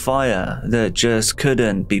light a fire that just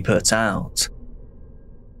couldn't be put out.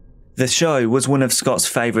 The show was one of Scott's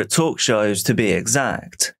favourite talk shows, to be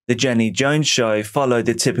exact. The Jenny Jones Show followed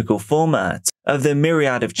the typical format of the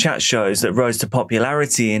myriad of chat shows that rose to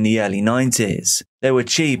popularity in the early 90s. They were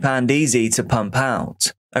cheap and easy to pump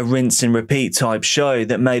out, a rinse and repeat type show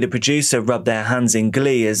that made a producer rub their hands in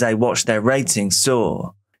glee as they watched their ratings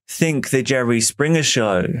soar. Think the Jerry Springer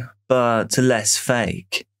Show, but less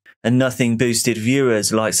fake. And nothing boosted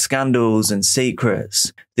viewers like Scandals and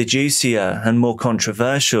Secrets. The juicier and more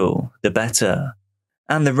controversial, the better.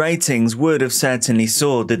 And the ratings would have certainly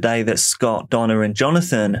soared the day that Scott, Donna and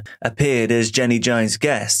Jonathan appeared as Jenny Jones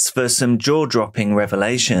guests for some jaw-dropping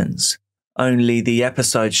revelations. Only the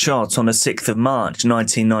episode shot on the 6th of March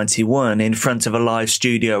 1991 in front of a live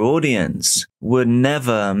studio audience would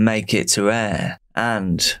never make it to air,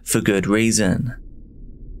 and for good reason.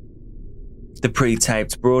 The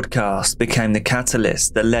pre-taped broadcast became the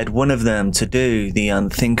catalyst that led one of them to do the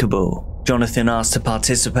unthinkable. Jonathan asked to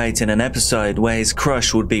participate in an episode where his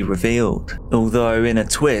crush would be revealed, although in a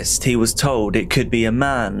twist he was told it could be a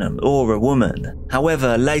man or a woman.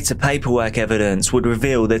 However, later paperwork evidence would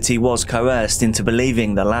reveal that he was coerced into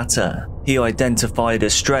believing the latter. He identified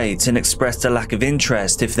as straight and expressed a lack of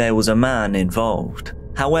interest if there was a man involved.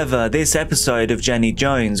 However, this episode of Jenny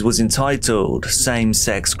Jones was entitled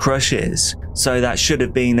Same-Sex Crushes, so that should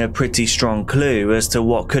have been a pretty strong clue as to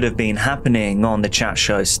what could have been happening on the chat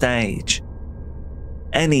show stage.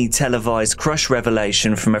 Any televised crush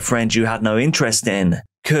revelation from a friend you had no interest in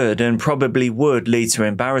could and probably would lead to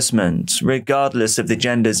embarrassment, regardless of the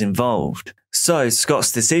genders involved. So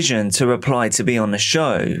Scott's decision to reply to be on the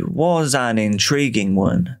show was an intriguing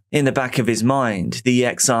one. In the back of his mind, the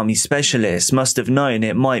ex-army specialist must have known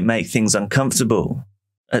it might make things uncomfortable.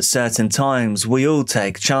 At certain times, we all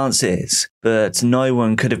take chances, but no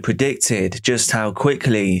one could have predicted just how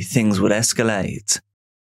quickly things would escalate.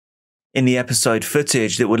 In the episode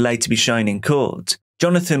footage that would later be shown in court,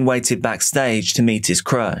 Jonathan waited backstage to meet his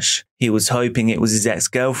crush. He was hoping it was his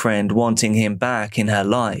ex-girlfriend wanting him back in her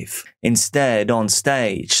life. Instead, on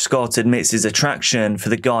stage, Scott admits his attraction for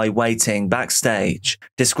the guy waiting backstage,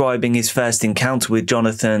 describing his first encounter with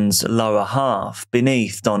Jonathan's lower half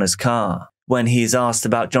beneath Donna's car. When he is asked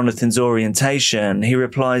about Jonathan's orientation, he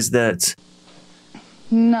replies that,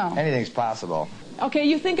 "No. Anything's possible." Okay,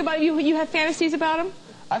 you think about you have fantasies about him?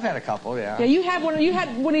 I've had a couple, yeah. Yeah, you had when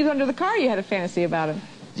he was under the car, you had a fantasy about him.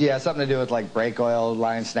 Yeah, something to do with like brake oil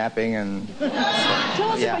line snapping and...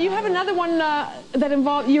 Tell us about, you have another one that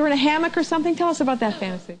involved, you're in a hammock or something? Tell us about that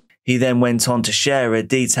fantasy. He then went on to share a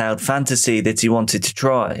detailed fantasy that he wanted to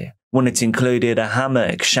try. One that included a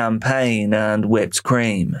hammock, champagne, and whipped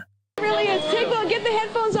cream. It really is. Get the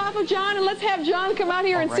headphones off of John and let's have John come out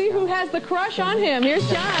here and see who has the crush on him. Here's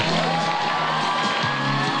John.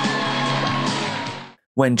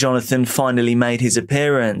 When Jonathan finally made his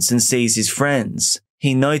appearance and sees his friends,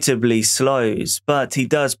 he notably slows, but he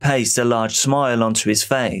does paste a large smile onto his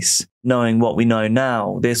face. Knowing what we know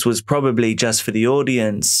now, this was probably just for the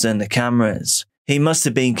audience and the cameras. He must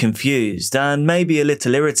have been confused and maybe a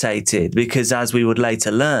little irritated because, as we would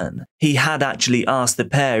later learn, he had actually asked the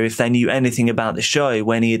pair if they knew anything about the show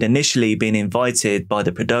when he had initially been invited by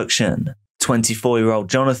the production. 24-year-old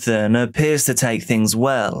Jonathan appears to take things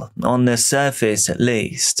well, on the surface at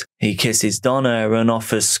least. He kisses Donna and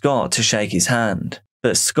offers Scott to shake his hand,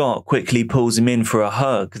 but Scott quickly pulls him in for a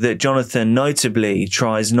hug that Jonathan notably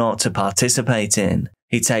tries not to participate in.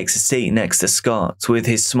 He takes a seat next to Scott, with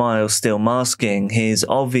his smile still masking his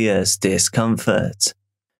obvious discomfort.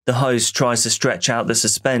 The host tries to stretch out the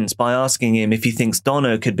suspense by asking him if he thinks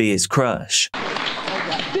Donna could be his crush.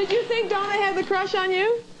 Did you think Donna had the crush on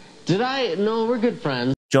you? Did I? No, we're good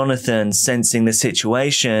friends. Jonathan, sensing the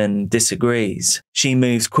situation, disagrees. She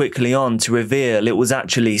moves quickly on to reveal it was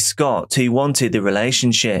actually Scott who wanted the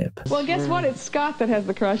relationship. Well, guess what? It's Scott that has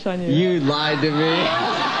the crush on you. You lied to me.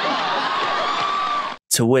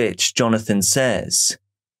 To which Jonathan says,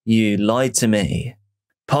 "You lied to me."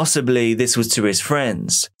 Possibly this was to his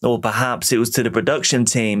friends, or perhaps it was to the production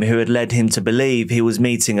team who had led him to believe he was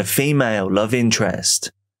meeting a female love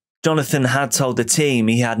interest. Jonathan had told the team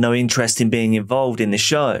he had no interest in being involved in the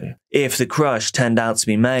show if the crush turned out to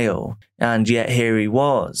be male, and yet here he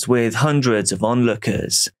was with hundreds of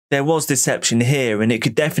onlookers. There was deception here, and it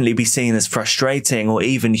could definitely be seen as frustrating or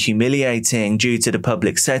even humiliating due to the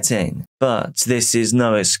public setting, but this is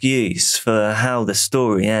no excuse for how the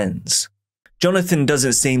story ends. Jonathan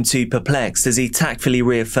doesn't seem too perplexed as he tactfully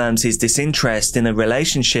reaffirms his disinterest in a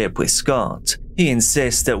relationship with Scott. He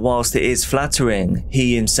insists that whilst it is flattering,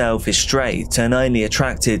 he himself is straight and only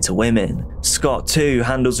attracted to women. Scott too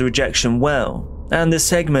handles the rejection well, and the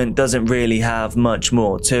segment doesn't really have much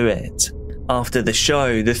more to it. After the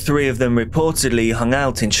show, the three of them reportedly hung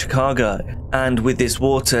out in Chicago, and with this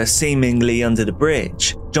water seemingly under the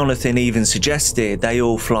bridge, Jonathan even suggested they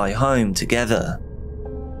all fly home together.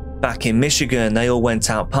 Back in Michigan, they all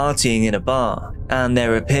went out partying in a bar, and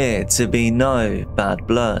there appeared to be no bad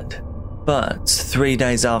blood. But 3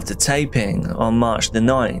 days after taping, on March the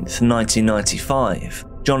 9th, 1995,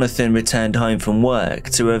 Jonathan returned home from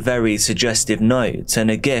work to a very suggestive note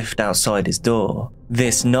and a gift outside his door.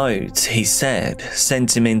 This note, he said,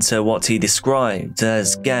 sent him into what he described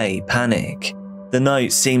as gay panic. The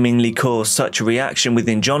note seemingly caused such a reaction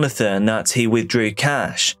within Jonathan that he withdrew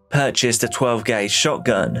cash, purchased a 12-gauge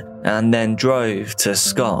shotgun, and then drove to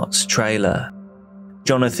Scott's trailer.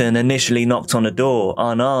 Jonathan initially knocked on the door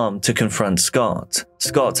unarmed to confront Scott.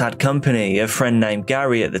 Scott had company, a friend named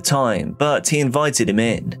Gary at the time, but he invited him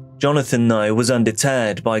in. Jonathan, though, was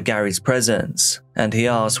undeterred by Gary's presence, and he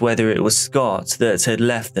asked whether it was Scott that had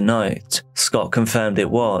left the note. Scott confirmed it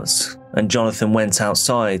was, and Jonathan went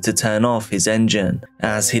outside to turn off his engine.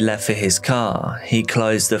 As he left for his car, he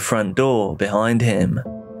closed the front door behind him.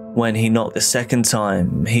 When he knocked the second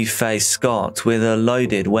time, he faced Scott with a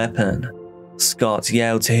loaded weapon. Scott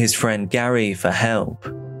yelled to his friend Gary for help,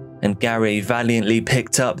 and Gary valiantly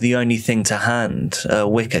picked up the only thing to hand, a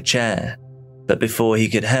wicker chair. But before he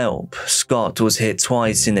could help, Scott was hit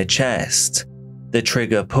twice in the chest, the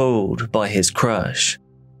trigger pulled by his crush.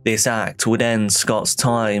 This act would end Scott's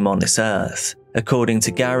time on this earth. According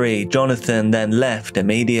to Gary, Jonathan then left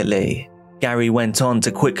immediately. Gary went on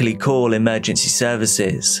to quickly call emergency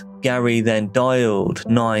services. Gary then dialed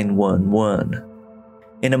 911.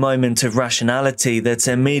 In a moment of rationality that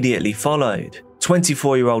immediately followed,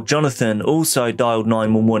 24-year-old Jonathan also dialed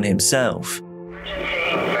 911 himself.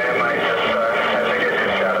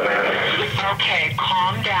 Okay,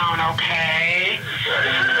 calm down, okay?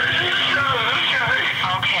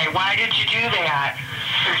 Okay, why did you do that?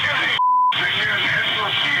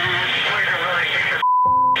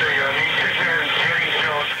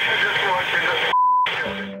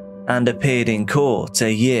 And appeared in court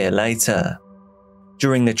a year later.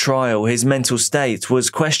 During the trial, his mental state was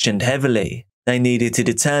questioned heavily. They needed to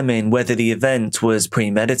determine whether the event was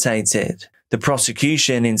premeditated. The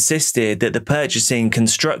prosecution insisted that the purchasing,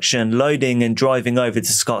 construction, loading and driving over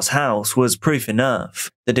to Scott's house was proof enough.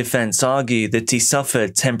 The defense argued that he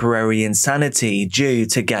suffered temporary insanity due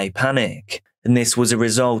to gay panic, and this was a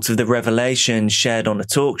result of the revelations shared on a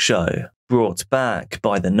talk show, brought back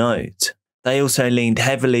by the Note. They also leaned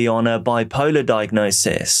heavily on a bipolar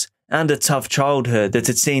diagnosis and a tough childhood that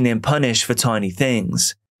had seen him punished for tiny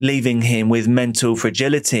things, leaving him with mental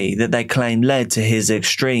fragility that they claimed led to his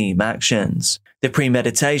extreme actions. The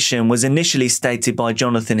premeditation was initially stated by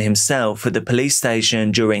Jonathan himself at the police station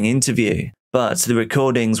during interview, but the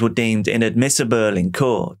recordings were deemed inadmissible in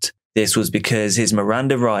court. This was because his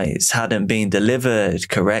Miranda rights hadn't been delivered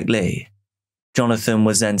correctly. Jonathan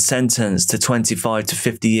was then sentenced to 25 to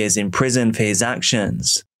 50 years in prison for his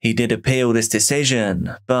actions. He did appeal this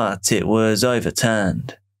decision, but it was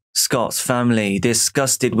overturned. Scott's family,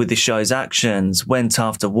 disgusted with the show's actions, went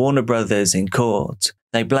after Warner Brothers in court.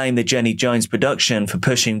 They blamed the Jenny Jones production for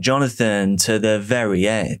pushing Jonathan to the very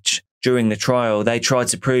edge. During the trial, they tried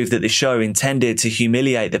to prove that the show intended to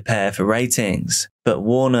humiliate the pair for ratings. But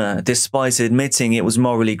Warner, despite admitting it was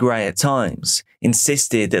morally grey at times,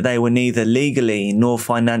 insisted that they were neither legally nor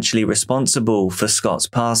financially responsible for Scott's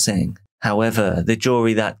passing. However, the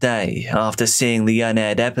jury that day, after seeing the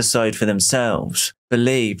unaired episode for themselves,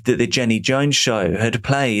 believed that the Jenny Jones show had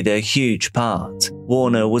played a huge part.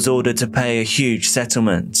 Warner was ordered to pay a huge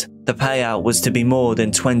settlement. The payout was to be more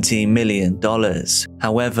than $20 million.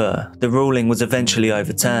 However, the ruling was eventually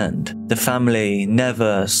overturned. The family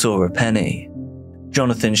never saw a penny.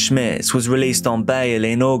 Jonathan Schmitz was released on bail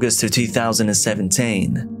in August of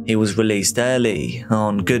 2017. He was released early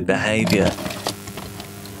on good behaviour.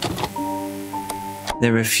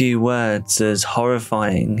 There are few words as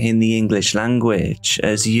horrifying in the English language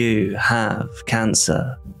as "you have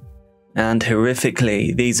cancer." And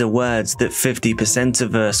horrifically, these are words that 50%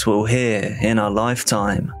 of us will hear in our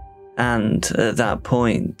lifetime. And at that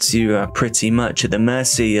point, you are pretty much at the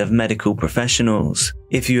mercy of medical professionals.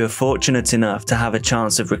 If you are fortunate enough to have a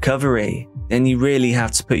chance of recovery, then you really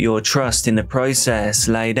have to put your trust in the process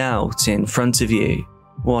laid out in front of you.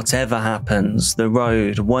 Whatever happens, the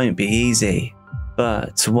road won't be easy.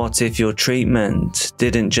 But what if your treatment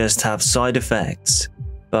didn't just have side effects,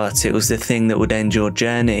 but it was the thing that would end your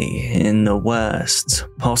journey in the worst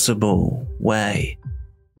possible way?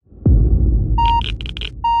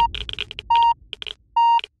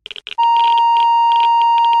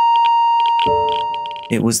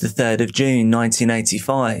 It was the 3rd of June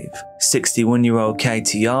 1985. 61-year-old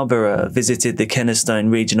Katie Yarborough visited the Kennestone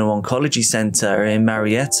Regional Oncology Center in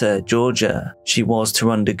Marietta, Georgia. She was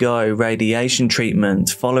to undergo radiation treatment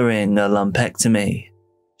following a lumpectomy.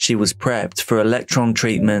 She was prepped for electron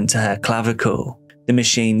treatment to her clavicle. The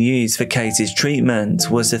machine used for Katie's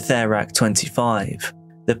treatment was the Therac 25.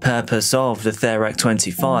 The purpose of the Therac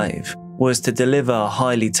 25 was to deliver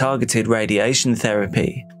highly targeted radiation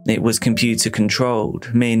therapy. It was computer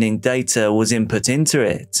controlled, meaning data was input into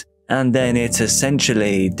it, and then it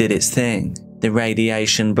essentially did its thing. The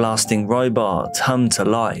radiation blasting robot hummed to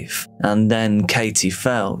life, and then Katie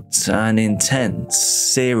felt an intense,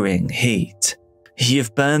 searing heat.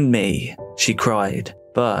 "You've burned me," she cried,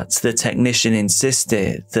 but the technician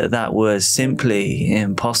insisted that that was simply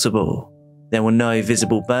impossible. There were no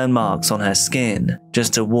visible burn marks on her skin,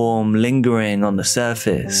 just a warm lingering on the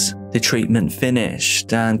surface. The treatment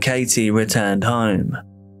finished and Katie returned home.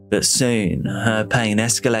 But soon, her pain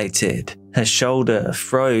escalated, her shoulder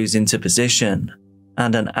froze into position,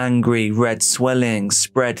 and an angry red swelling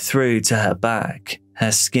spread through to her back,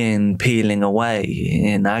 her skin peeling away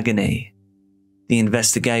in agony. The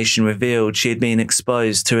investigation revealed she had been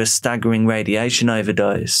exposed to a staggering radiation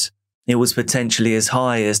overdose. It was potentially as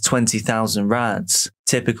high as 20,000 rads.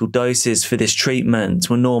 Typical doses for this treatment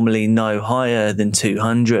were normally no higher than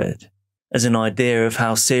 200. As an idea of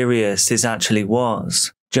how serious this actually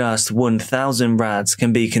was, just 1,000 rads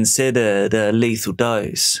can be considered a lethal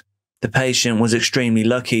dose. The patient was extremely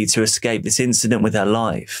lucky to escape this incident with her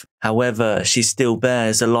life. However, she still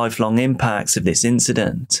bears the lifelong impacts of this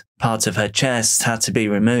incident. Part of her chest had to be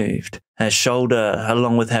removed. Her shoulder,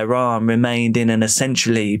 along with her arm, remained in an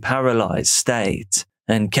essentially paralyzed state.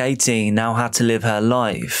 And Katie now had to live her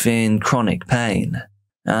life in chronic pain.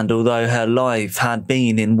 And although her life had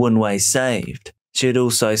been in one way saved, she had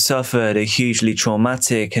also suffered a hugely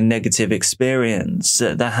traumatic and negative experience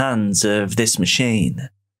at the hands of this machine.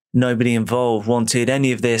 Nobody involved wanted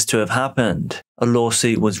any of this to have happened. A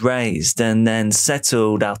lawsuit was raised and then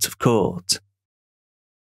settled out of court.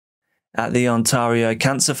 At the Ontario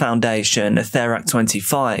Cancer Foundation, Therac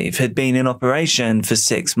 25 had been in operation for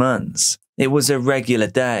 6 months. It was a regular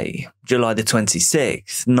day, July the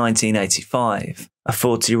 26th, 1985. A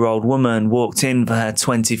 40-year-old woman walked in for her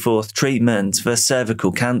 24th treatment for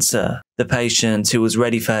cervical cancer. The patient, who was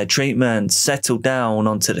ready for her treatment, settled down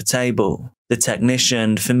onto the table. The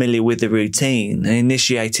technician, familiar with the routine,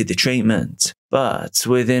 initiated the treatment. But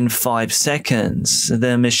within 5 seconds,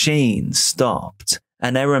 the machine stopped.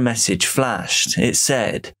 An error message flashed. It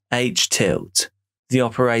said, H-tilt. The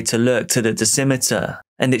operator looked at the dosimeter,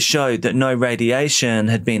 and it showed that no radiation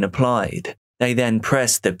had been applied. They then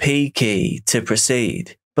pressed the P key to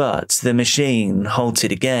proceed, but the machine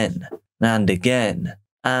halted again, and again,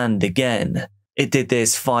 and again. It did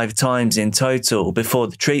this 5 times in total before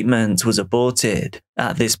the treatment was aborted.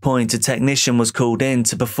 At this point, a technician was called in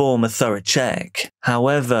to perform a thorough check.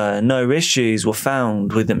 However, no issues were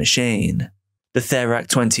found with the machine. The Therac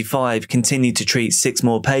 25 continued to treat 6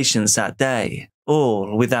 more patients that day,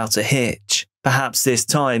 all without a hitch. Perhaps this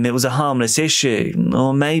time it was a harmless issue,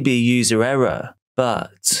 or maybe user error,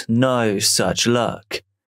 but no such luck.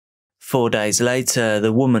 4 days later,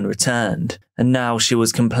 the woman returned, and now she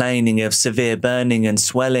was complaining of severe burning and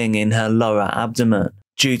swelling in her lower abdomen.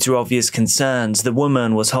 Due to obvious concerns, the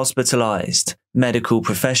woman was hospitalized. Medical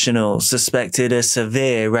professionals suspected a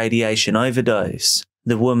severe radiation overdose.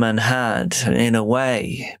 The woman had, in a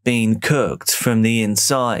way, been cooked from the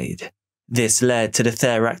inside. This led to the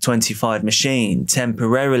Therac 25 machine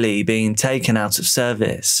temporarily being taken out of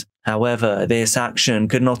service. However, this action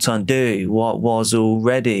could not undo what was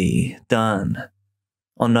already done.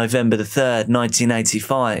 On November 3rd,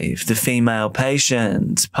 1985, the female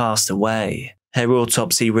patient passed away. Her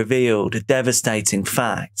autopsy revealed devastating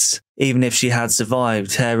facts. Even if she had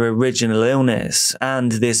survived her original illness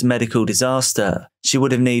and this medical disaster, she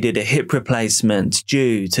would have needed a hip replacement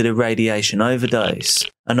due to the radiation overdose.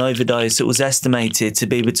 An overdose that was estimated to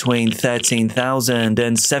be between 13,000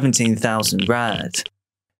 and 17,000 rad.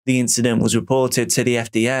 The incident was reported to the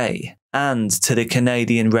FDA and to the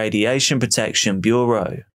Canadian Radiation Protection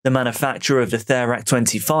Bureau. The manufacturer of the Therac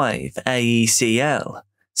 25, AECL,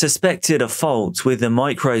 suspected a fault with the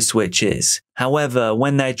micro switches. However,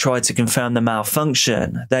 when they tried to confirm the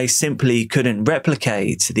malfunction, they simply couldn't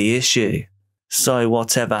replicate the issue. So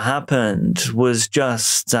whatever happened was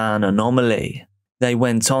just an anomaly. They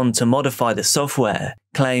went on to modify the software,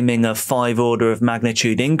 claiming a 5 order of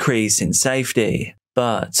magnitude increase in safety.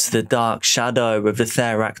 But the dark shadow of the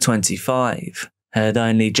Therac 25 had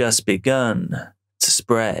only just begun to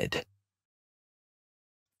spread.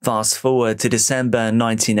 Fast forward to December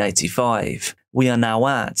 1985, we are now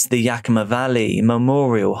at the Yakima Valley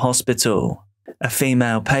Memorial Hospital. A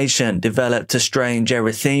female patient developed a strange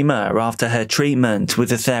erythema after her treatment with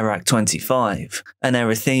the Therac 25. An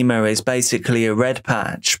erythema is basically a red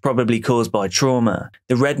patch, probably caused by trauma.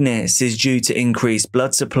 The redness is due to increased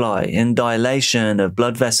blood supply and dilation of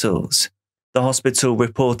blood vessels. The hospital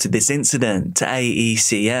reported this incident to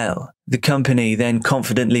AECL. The company then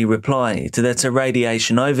confidently replied that a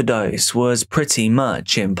radiation overdose was pretty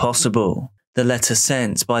much impossible. The letter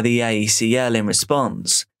sent by the AECL in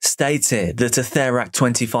response stated that a Therac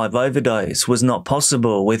 25 overdose was not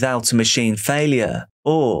possible without a machine failure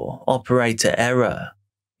or operator error.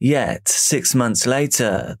 Yet, 6 months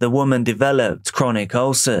later, the woman developed chronic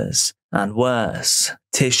ulcers, and worse,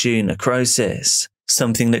 tissue necrosis,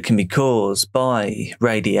 something that can be caused by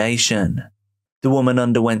radiation. The woman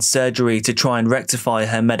underwent surgery to try and rectify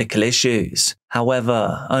her medical issues.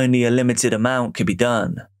 However, only a limited amount could be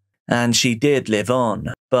done. And she did live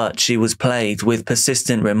on, but she was plagued with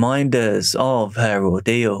persistent reminders of her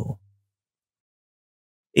ordeal.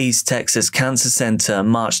 East Texas Cancer Center,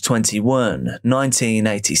 March 21,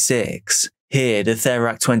 1986. Here, the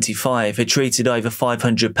Therac 25 had treated over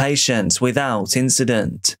 500 patients without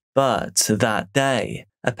incident. But that day,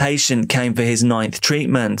 a patient came for his 9th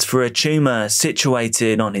treatment for a tumor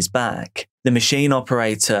situated on his back. The machine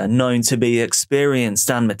operator, known to be experienced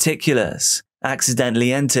and meticulous,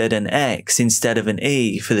 accidentally entered an X instead of an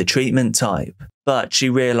E for the treatment type. but she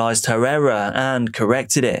realized her error and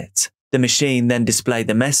corrected it. The machine then displayed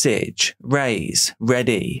the message, "Raise,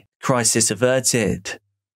 ready, crisis averted."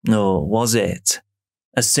 Or was it?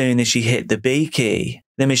 As soon as she hit the B key,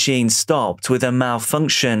 the machine stopped with a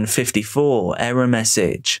malfunction 54 error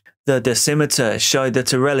message. The dosimeter showed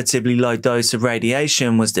that a relatively low dose of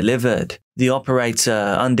radiation was delivered. The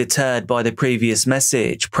operator, undeterred by the previous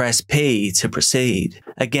message, pressed P to proceed.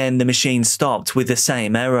 Again, the machine stopped with the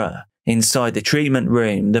same error. Inside the treatment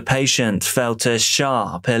room, the patient felt a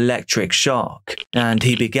sharp electric shock, and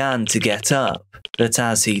he began to get up. But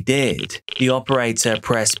as he did, the operator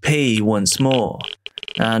pressed P once more,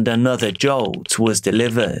 and another jolt was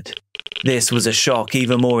delivered. This was a shock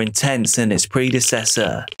even more intense than its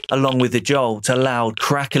predecessor. Along with the jolt, a loud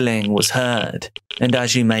crackling was heard. And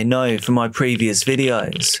as you may know from my previous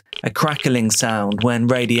videos, a crackling sound when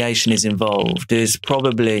radiation is involved is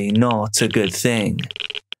probably not a good thing.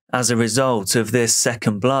 As a result of this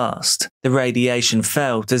second blast, the radiation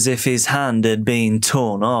felt as if his hand had been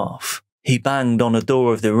torn off. He banged on the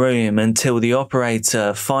door of the room until the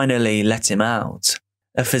operator finally let him out.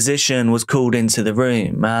 A physician was called into the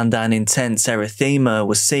room and an intense erythema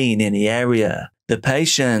was seen in the area. The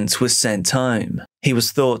patient was sent home. He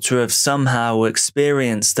was thought to have somehow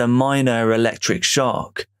experienced a minor electric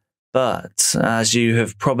shock, but as you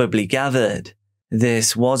have probably gathered,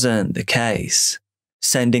 this wasn't the case.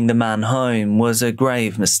 Sending the man home was a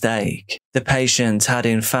grave mistake. The patient had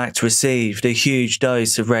in fact received a huge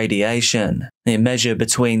dose of radiation. It measured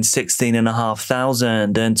between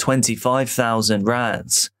 16,500 and 25,000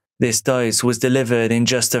 rads. This dose was delivered in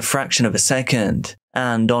just a fraction of a second,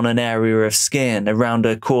 and on an area of skin around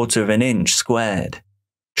 1/4 of an inch squared.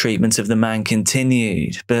 Treatment of the man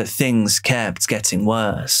continued, but things kept getting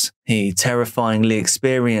worse. He terrifyingly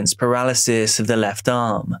experienced paralysis of the left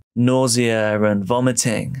arm, nausea and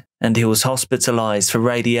vomiting, and he was hospitalized for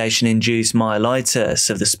radiation-induced myelitis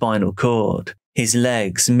of the spinal cord. His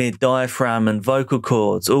legs, mid-diaphragm and vocal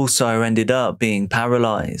cords also ended up being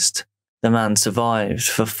paralyzed. The man survived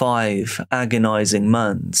for 5 agonizing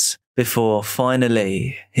months, before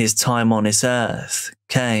finally his time on this earth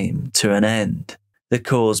came to an end. The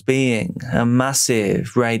cause being a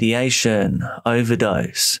massive radiation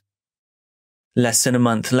overdose. Less than a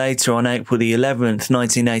month later, on April the 11th,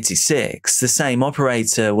 1986, the same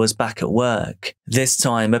operator was back at work. This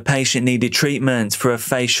time, a patient needed treatment for a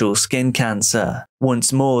facial skin cancer.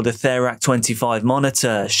 Once more, the Therac 25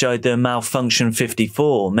 monitor showed the malfunction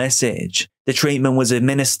 54 message. The treatment was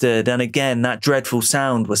administered, and again that dreadful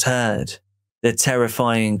sound was heard. The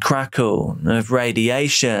terrifying crackle of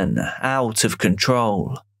radiation out of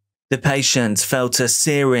control. The patient felt a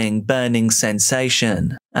searing, burning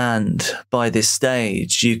sensation, and by this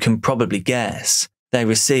stage, you can probably guess, they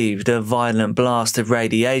received a violent blast of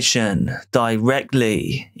radiation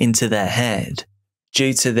directly into their head.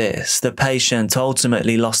 Due to this, the patient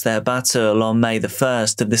ultimately lost their battle on May the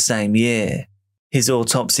 1st of the same year. His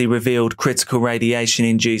autopsy revealed critical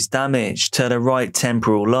radiation-induced damage to the right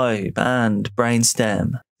temporal lobe and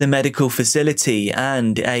brainstem. The medical facility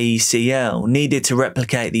and AECL needed to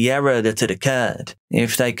replicate the error that had occurred.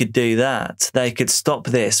 If they could do that, they could stop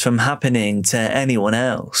this from happening to anyone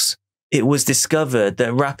else. It was discovered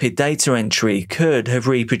that rapid data entry could have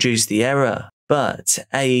reproduced the error, but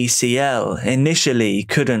AECL initially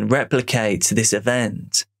couldn't replicate this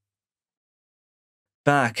event.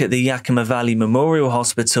 Back at the Yakima Valley Memorial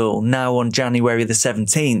Hospital, now on January the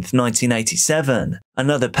 17th, 1987,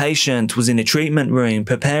 another patient was in a treatment room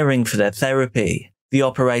preparing for their therapy. The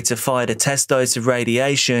operator fired a test dose of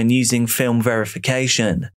radiation using film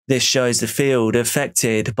verification. This shows the field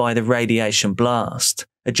affected by the radiation blast.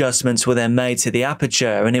 Adjustments were then made to the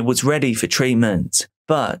aperture and it was ready for treatment.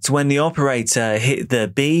 But when the operator hit the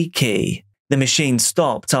B key, the machine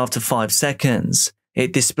stopped after 5 seconds.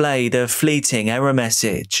 It displayed a fleeting error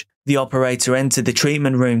message. The operator entered the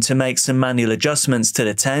treatment room to make some manual adjustments to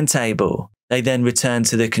the turntable. They then returned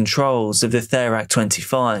to the controls of the Therac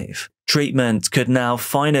 25. Treatment could now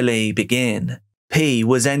finally begin. P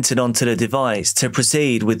was entered onto the device to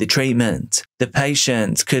proceed with the treatment. The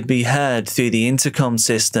patient could be heard through the intercom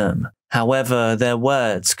system. However, their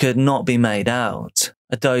words could not be made out.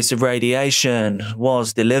 A dose of radiation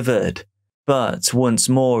was delivered. But once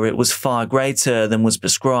more it was far greater than was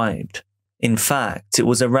prescribed. In fact, it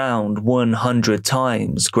was around 100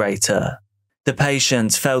 times greater. The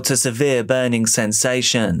patient felt a severe burning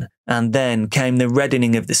sensation, and then came the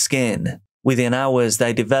reddening of the skin. Within hours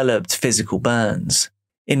they developed physical burns.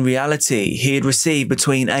 In reality, he had received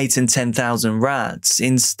between 8 and 10,000 rads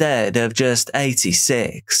instead of just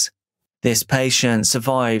 86. This patient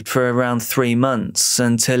survived for around 3 months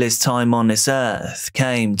until his time on this earth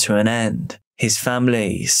came to an end. His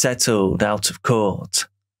family settled out of court.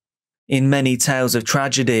 In many tales of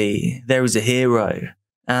tragedy, there is a hero.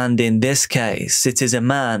 And in this case, it is a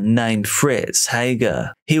man named Fritz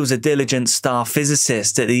Hager. He was a diligent staff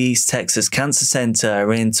physicist at the East Texas Cancer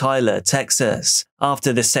Center in Tyler, Texas.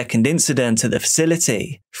 After the second incident at the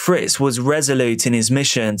facility, Fritz was resolute in his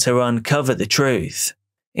mission to uncover the truth.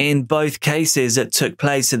 In both cases that took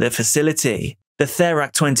place at the facility, the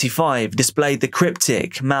Therac 25 displayed the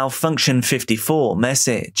cryptic malfunction 54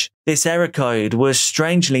 message. This error code was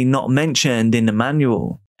strangely not mentioned in the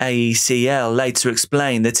manual. AECL later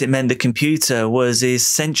explained that it meant the computer was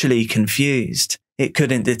essentially confused. It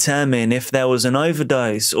couldn't determine if there was an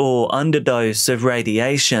overdose or underdose of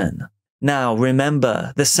radiation. Now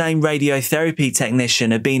remember, the same radiotherapy technician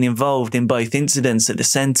had been involved in both incidents at the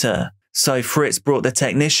center, so Fritz brought the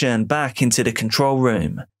technician back into the control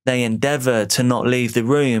room. They endeavored to not leave the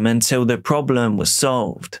room until the problem was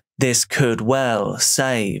solved. This could well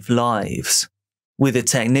save lives. With a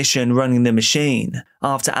technician running the machine,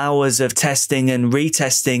 after hours of testing and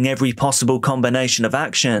retesting every possible combination of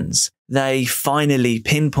actions, they finally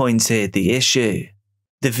pinpointed the issue.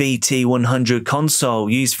 The VT100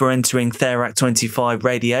 console used for entering Therac 25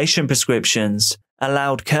 radiation prescriptions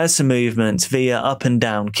allowed cursor movement via up and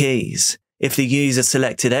down keys. If the user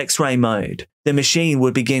selected X-ray mode, the machine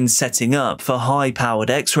would begin setting up for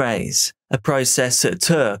high-powered X-rays, a process that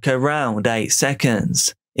took around 8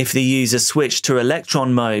 seconds. If the user switched to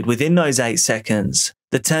electron mode within those 8 seconds,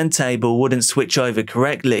 the turntable wouldn't switch over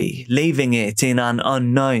correctly, leaving it in an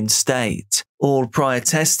unknown state. All prior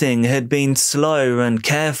testing had been slow and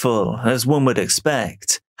careful, as one would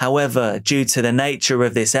expect. However, due to the nature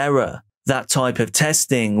of this error, that type of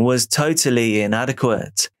testing was totally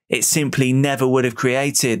inadequate. It simply never would have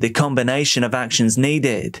created the combination of actions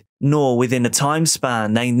needed, nor within the time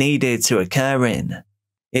span they needed to occur in.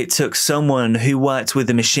 It took someone who worked with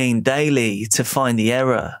the machine daily to find the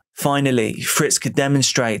error. Finally, Fritz could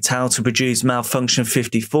demonstrate how to produce malfunction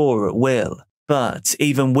 54 at will. But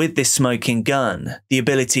even with this smoking gun, the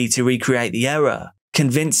ability to recreate the error,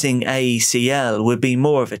 convincing AECL would be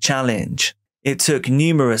more of a challenge. It took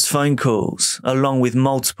numerous phone calls, along with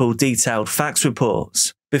multiple detailed fax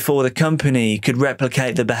reports, before the company could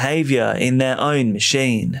replicate the behavior in their own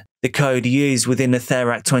machine. The code used within the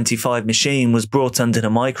Therac 25 machine was brought under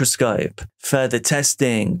the microscope. Further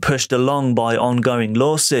testing, pushed along by ongoing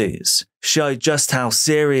lawsuits, showed just how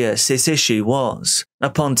serious this issue was.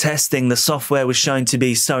 Upon testing, the software was shown to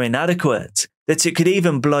be so inadequate that it could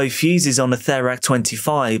even blow fuses on the Therac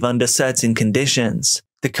 25 under certain conditions.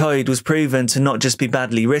 The code was proven to not just be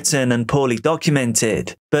badly written and poorly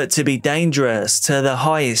documented, but to be dangerous to the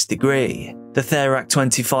highest degree. The Therac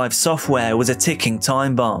 25 software was a ticking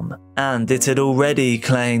time bomb, and it had already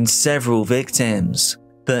claimed several victims.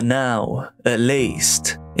 But now, at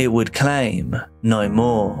least, it would claim no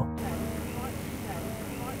more.